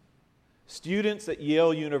 students at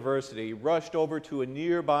Yale University rushed over to a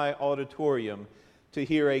nearby auditorium to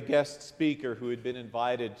hear a guest speaker who had been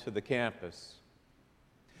invited to the campus.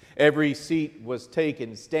 Every seat was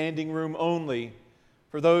taken, standing room only,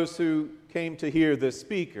 for those who came to hear this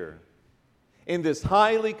speaker. In this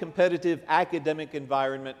highly competitive academic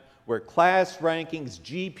environment where class rankings,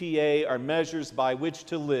 GPA, are measures by which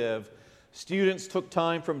to live, students took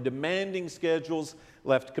time from demanding schedules,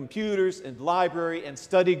 left computers and library and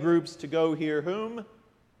study groups to go hear whom?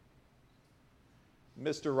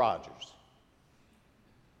 Mr. Rogers.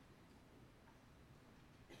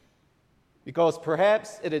 Because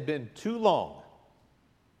perhaps it had been too long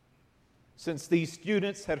since these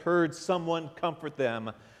students had heard someone comfort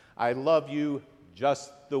them, I love you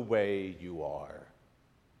just the way you are.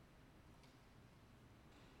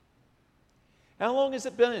 How long has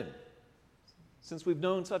it been since we've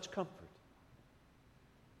known such comfort?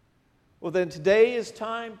 Well, then today is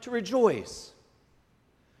time to rejoice.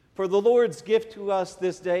 For the Lord's gift to us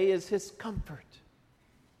this day is His comfort.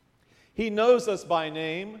 He knows us by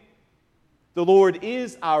name. The Lord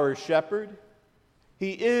is our shepherd.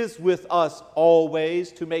 He is with us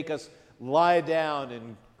always to make us lie down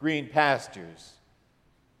in green pastures,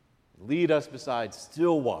 lead us beside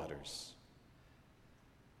still waters,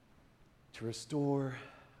 to restore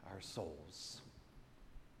our souls,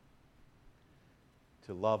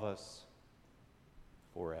 to love us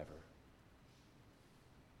forever.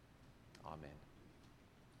 Amen.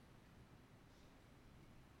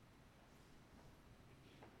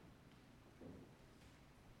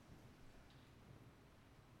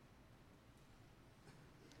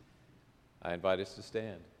 I invite us to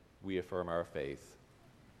stand. We affirm our faith.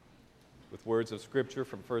 With words of Scripture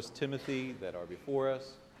from 1 Timothy that are before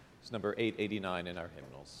us, it's number 889 in our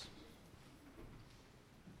hymnals.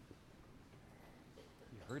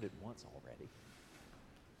 You heard it once already.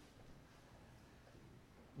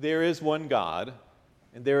 There is one God,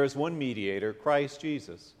 and there is one mediator, Christ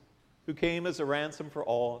Jesus, who came as a ransom for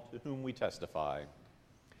all, to whom we testify.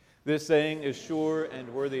 This saying is sure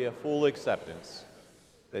and worthy of full acceptance,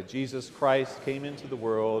 that Jesus Christ came into the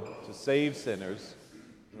world to save sinners,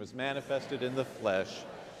 and was manifested in the flesh,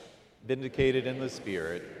 vindicated in the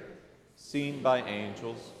Spirit, seen by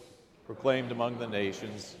angels, proclaimed among the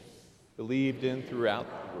nations, believed in throughout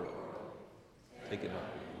the world, taken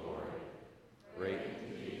up in glory, great.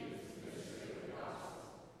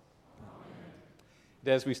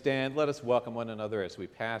 And as we stand, let us welcome one another as we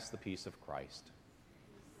pass the peace of Christ.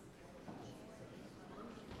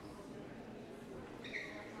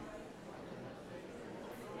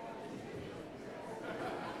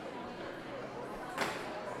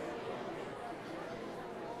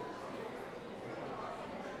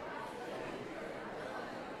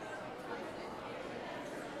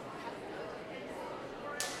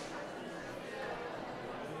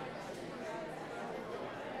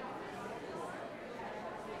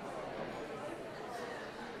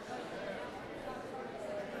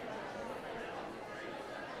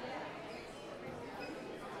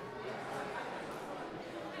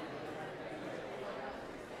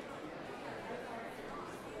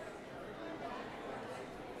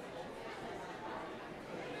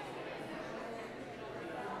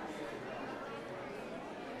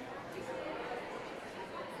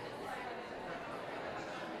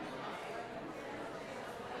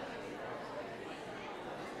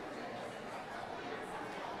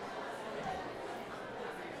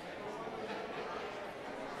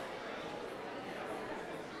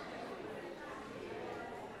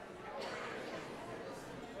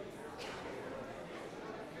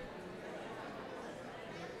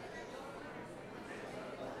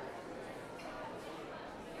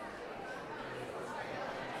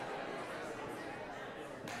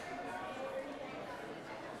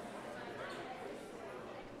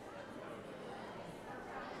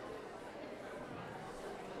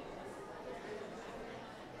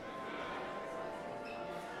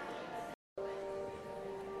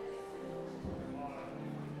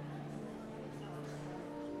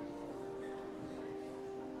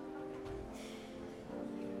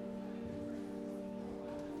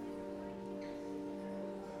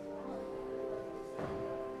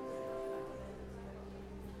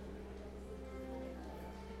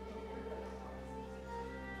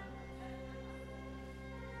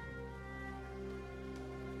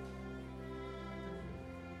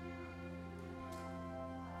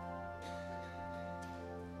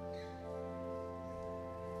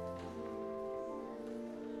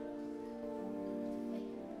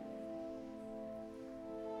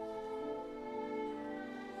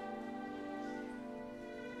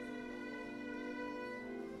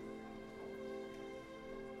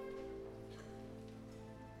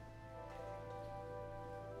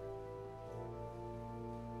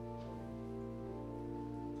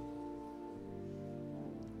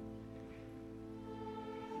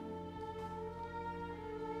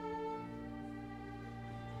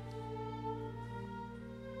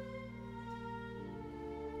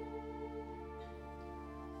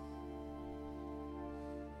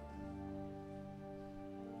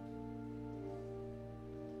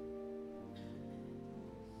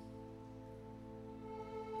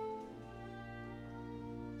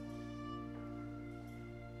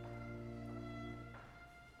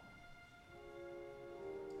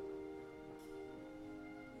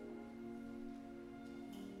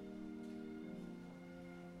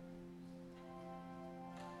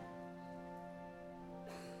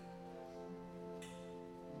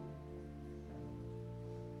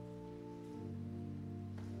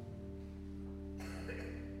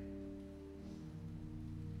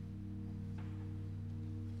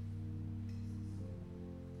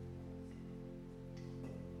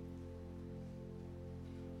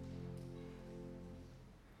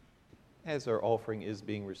 As our offering is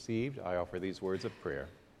being received, I offer these words of prayer.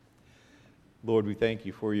 Lord, we thank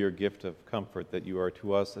you for your gift of comfort that you are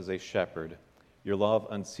to us as a shepherd, your love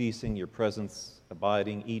unceasing, your presence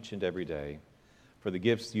abiding each and every day, for the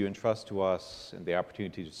gifts you entrust to us and the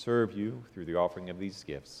opportunity to serve you through the offering of these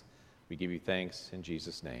gifts. We give you thanks in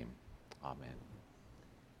Jesus' name. Amen.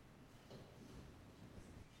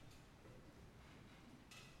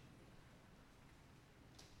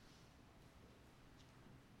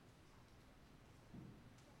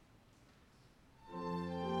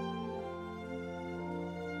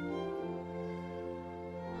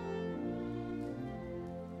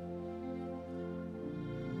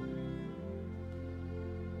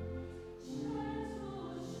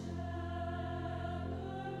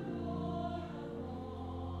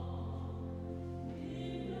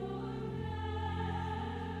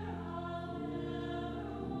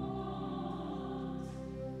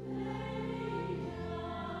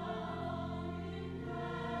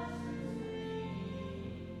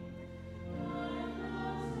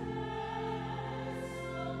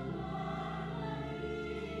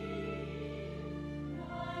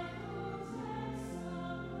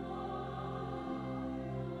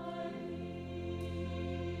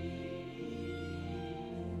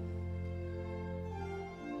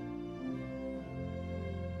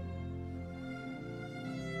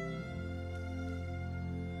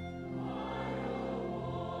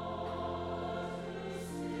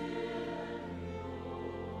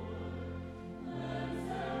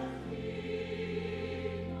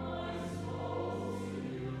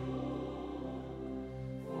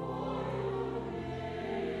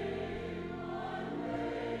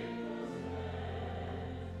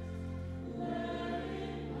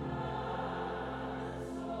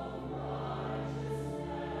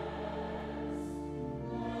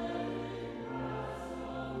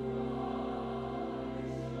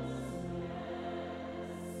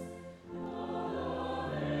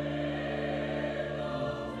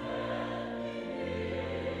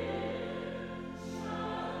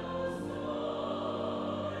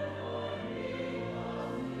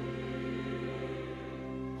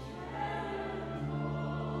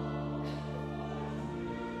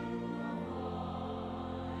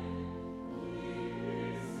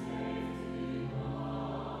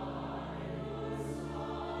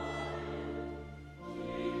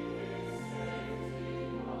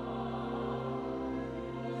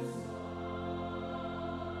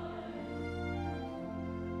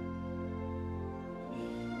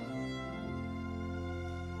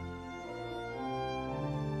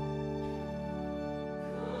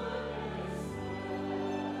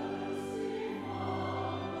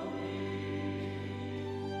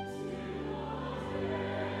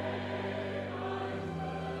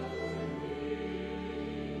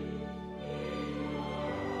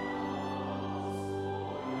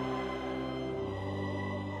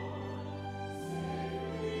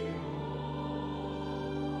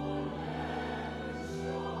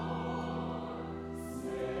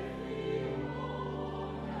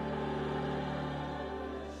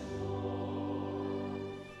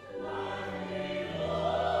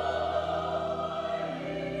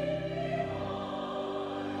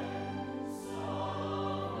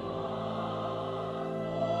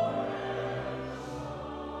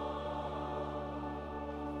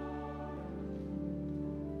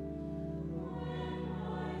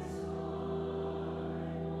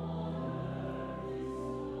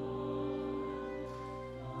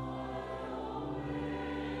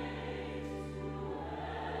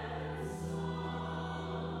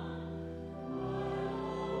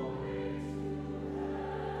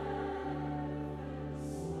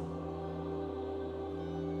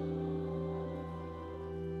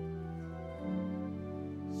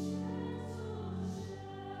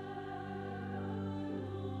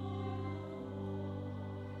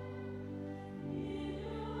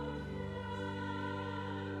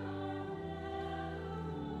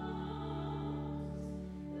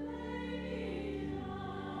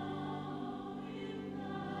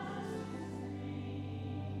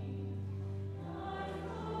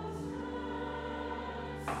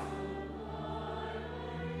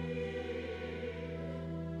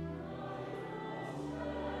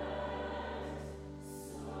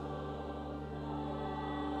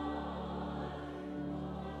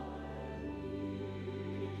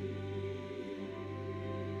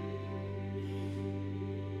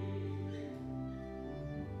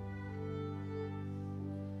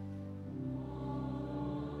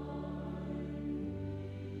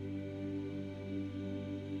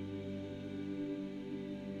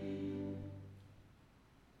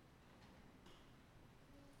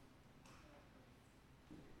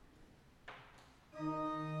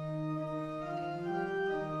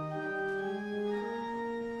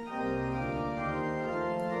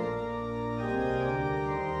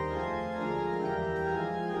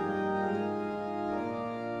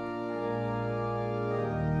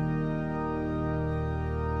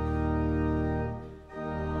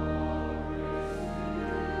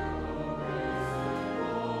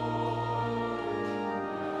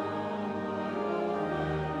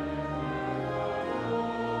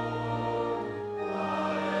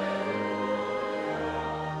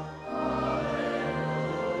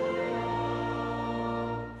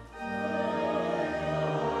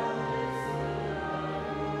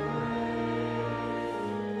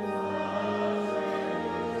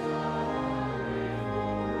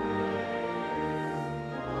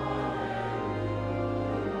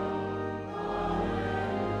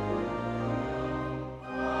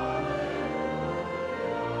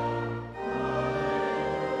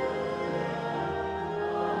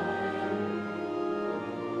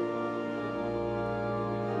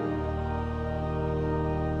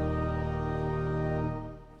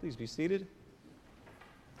 Please be seated.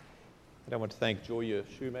 And I want to thank Julia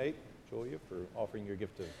Shoemate, Julia, for offering your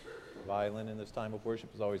gift of violin in this time of worship.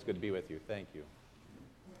 It's always good to be with you. Thank you.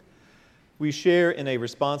 We share in a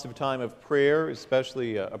responsive time of prayer,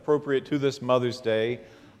 especially appropriate to this Mother's Day.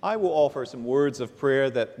 I will offer some words of prayer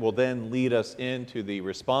that will then lead us into the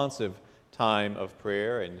responsive time of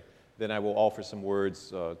prayer, and then I will offer some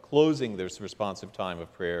words closing this responsive time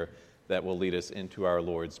of prayer that will lead us into our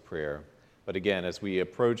Lord's Prayer. But again, as we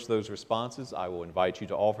approach those responses, I will invite you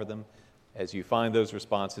to offer them. As you find those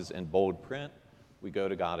responses in bold print, we go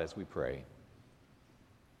to God as we pray.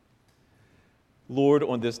 Lord,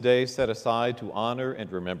 on this day set aside to honor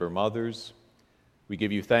and remember mothers, we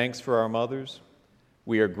give you thanks for our mothers.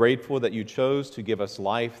 We are grateful that you chose to give us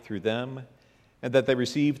life through them and that they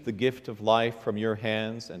received the gift of life from your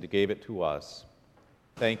hands and gave it to us.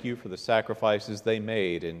 Thank you for the sacrifices they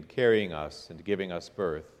made in carrying us and giving us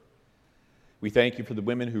birth. We thank you for the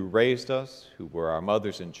women who raised us, who were our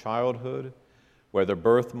mothers in childhood, whether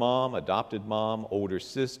birth mom, adopted mom, older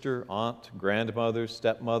sister, aunt, grandmother,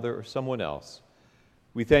 stepmother, or someone else.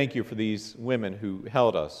 We thank you for these women who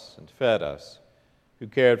held us and fed us, who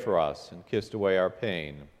cared for us and kissed away our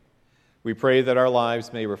pain. We pray that our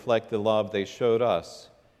lives may reflect the love they showed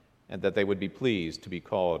us and that they would be pleased to be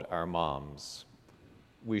called our moms.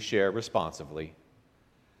 We share responsively.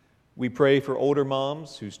 We pray for older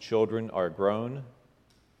moms whose children are grown.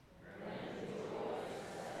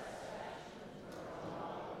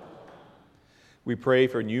 We pray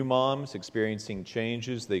for new moms experiencing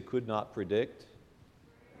changes they could not predict.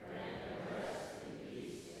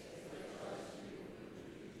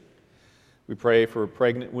 We pray for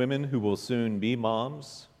pregnant women who will soon be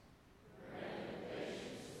moms.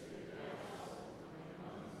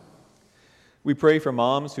 We pray for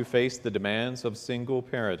moms who face the demands of single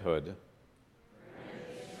parenthood.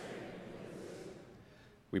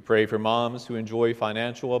 We pray for moms who enjoy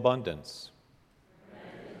financial abundance.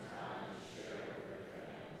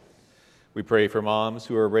 We pray for moms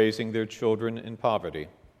who are raising their children in poverty.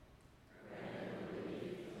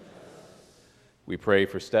 We pray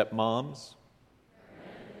for stepmoms.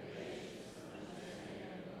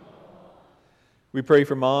 We pray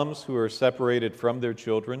for moms who are separated from their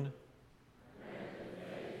children.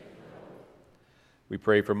 We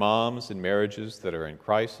pray for moms in marriages that are in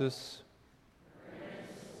crisis.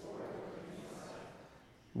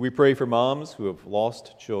 We pray for moms who have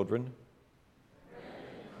lost children.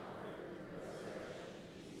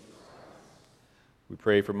 We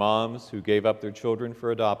pray for moms who gave up their children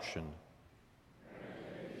for adoption.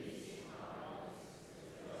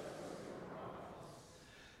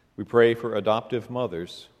 We pray for adoptive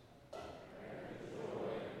mothers.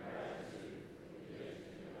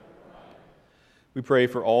 We pray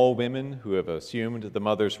for all women who have assumed the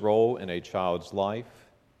mother's role in a child's life.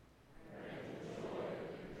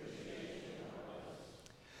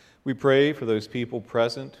 We pray for those people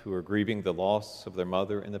present who are grieving the loss of their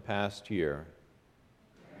mother in the past year.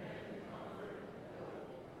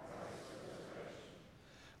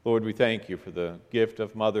 Lord, we thank you for the gift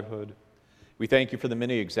of motherhood. We thank you for the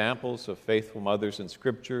many examples of faithful mothers in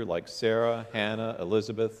Scripture like Sarah, Hannah,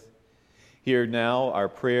 Elizabeth. Hear now our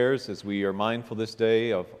prayers as we are mindful this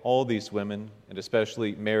day of all these women, and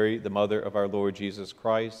especially Mary, the mother of our Lord Jesus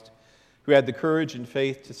Christ, who had the courage and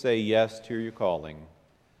faith to say yes to your calling.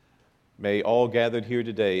 May all gathered here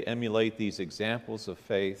today emulate these examples of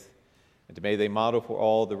faith, and may they model for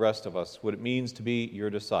all the rest of us what it means to be your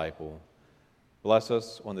disciple. Bless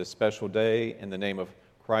us on this special day in the name of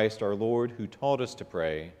Christ our Lord, who taught us to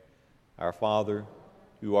pray, Our Father,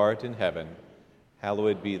 who art in heaven,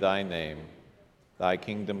 hallowed be thy name. Thy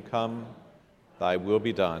kingdom come, thy will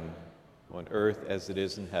be done, on earth as it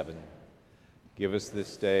is in heaven. Give us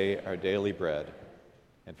this day our daily bread,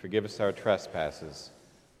 and forgive us our trespasses,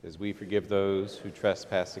 as we forgive those who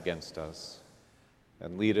trespass against us.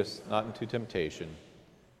 And lead us not into temptation,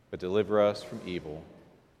 but deliver us from evil.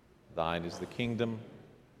 Thine is the kingdom,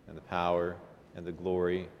 and the power, and the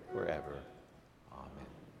glory forever. Amen.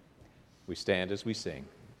 We stand as we sing.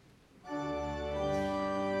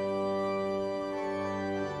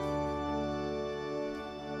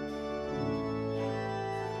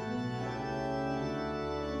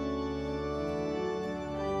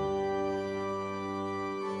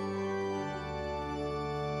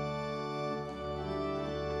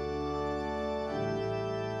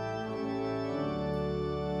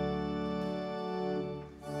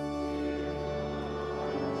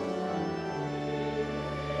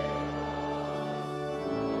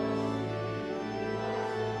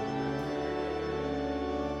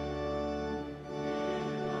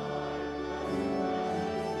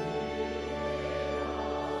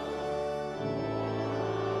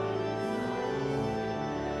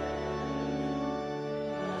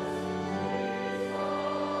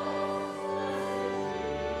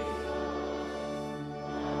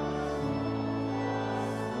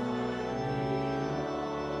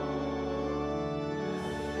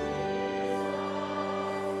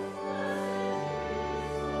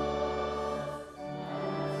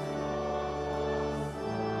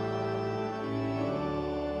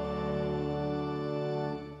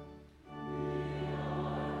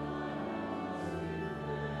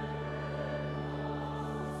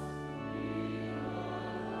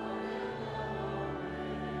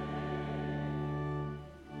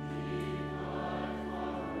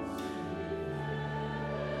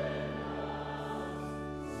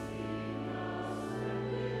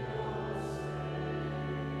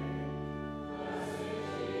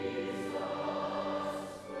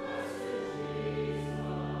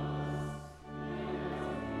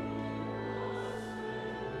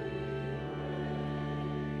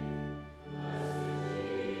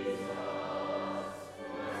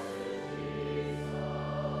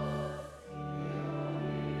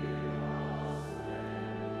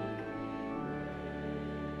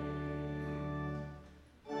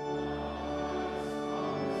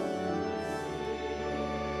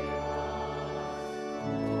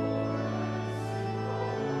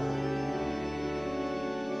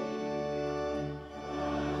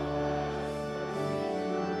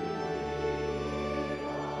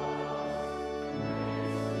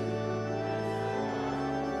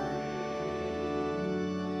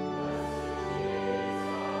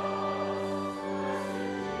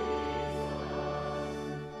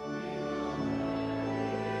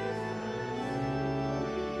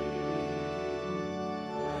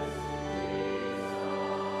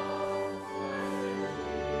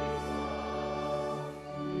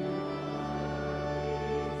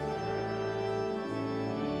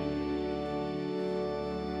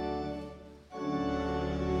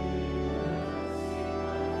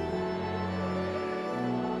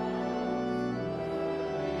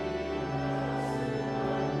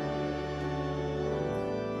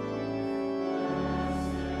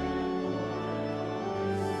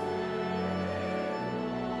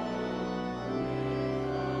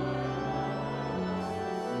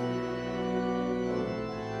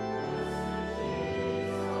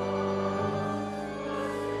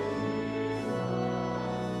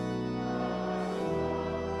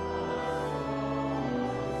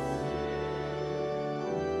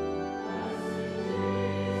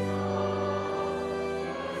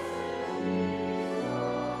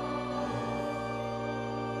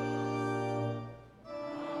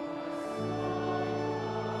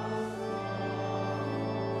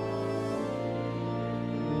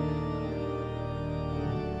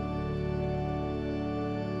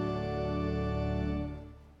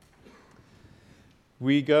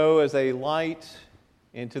 We go as a light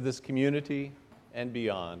into this community and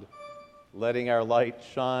beyond, letting our light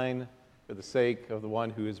shine for the sake of the one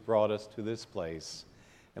who has brought us to this place,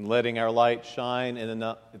 and letting our light shine in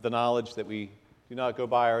the knowledge that we do not go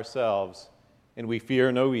by ourselves, and we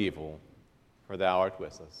fear no evil, for thou art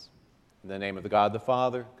with us. In the name of the God the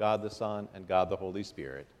Father, God the Son, and God the Holy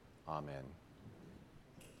Spirit. Amen.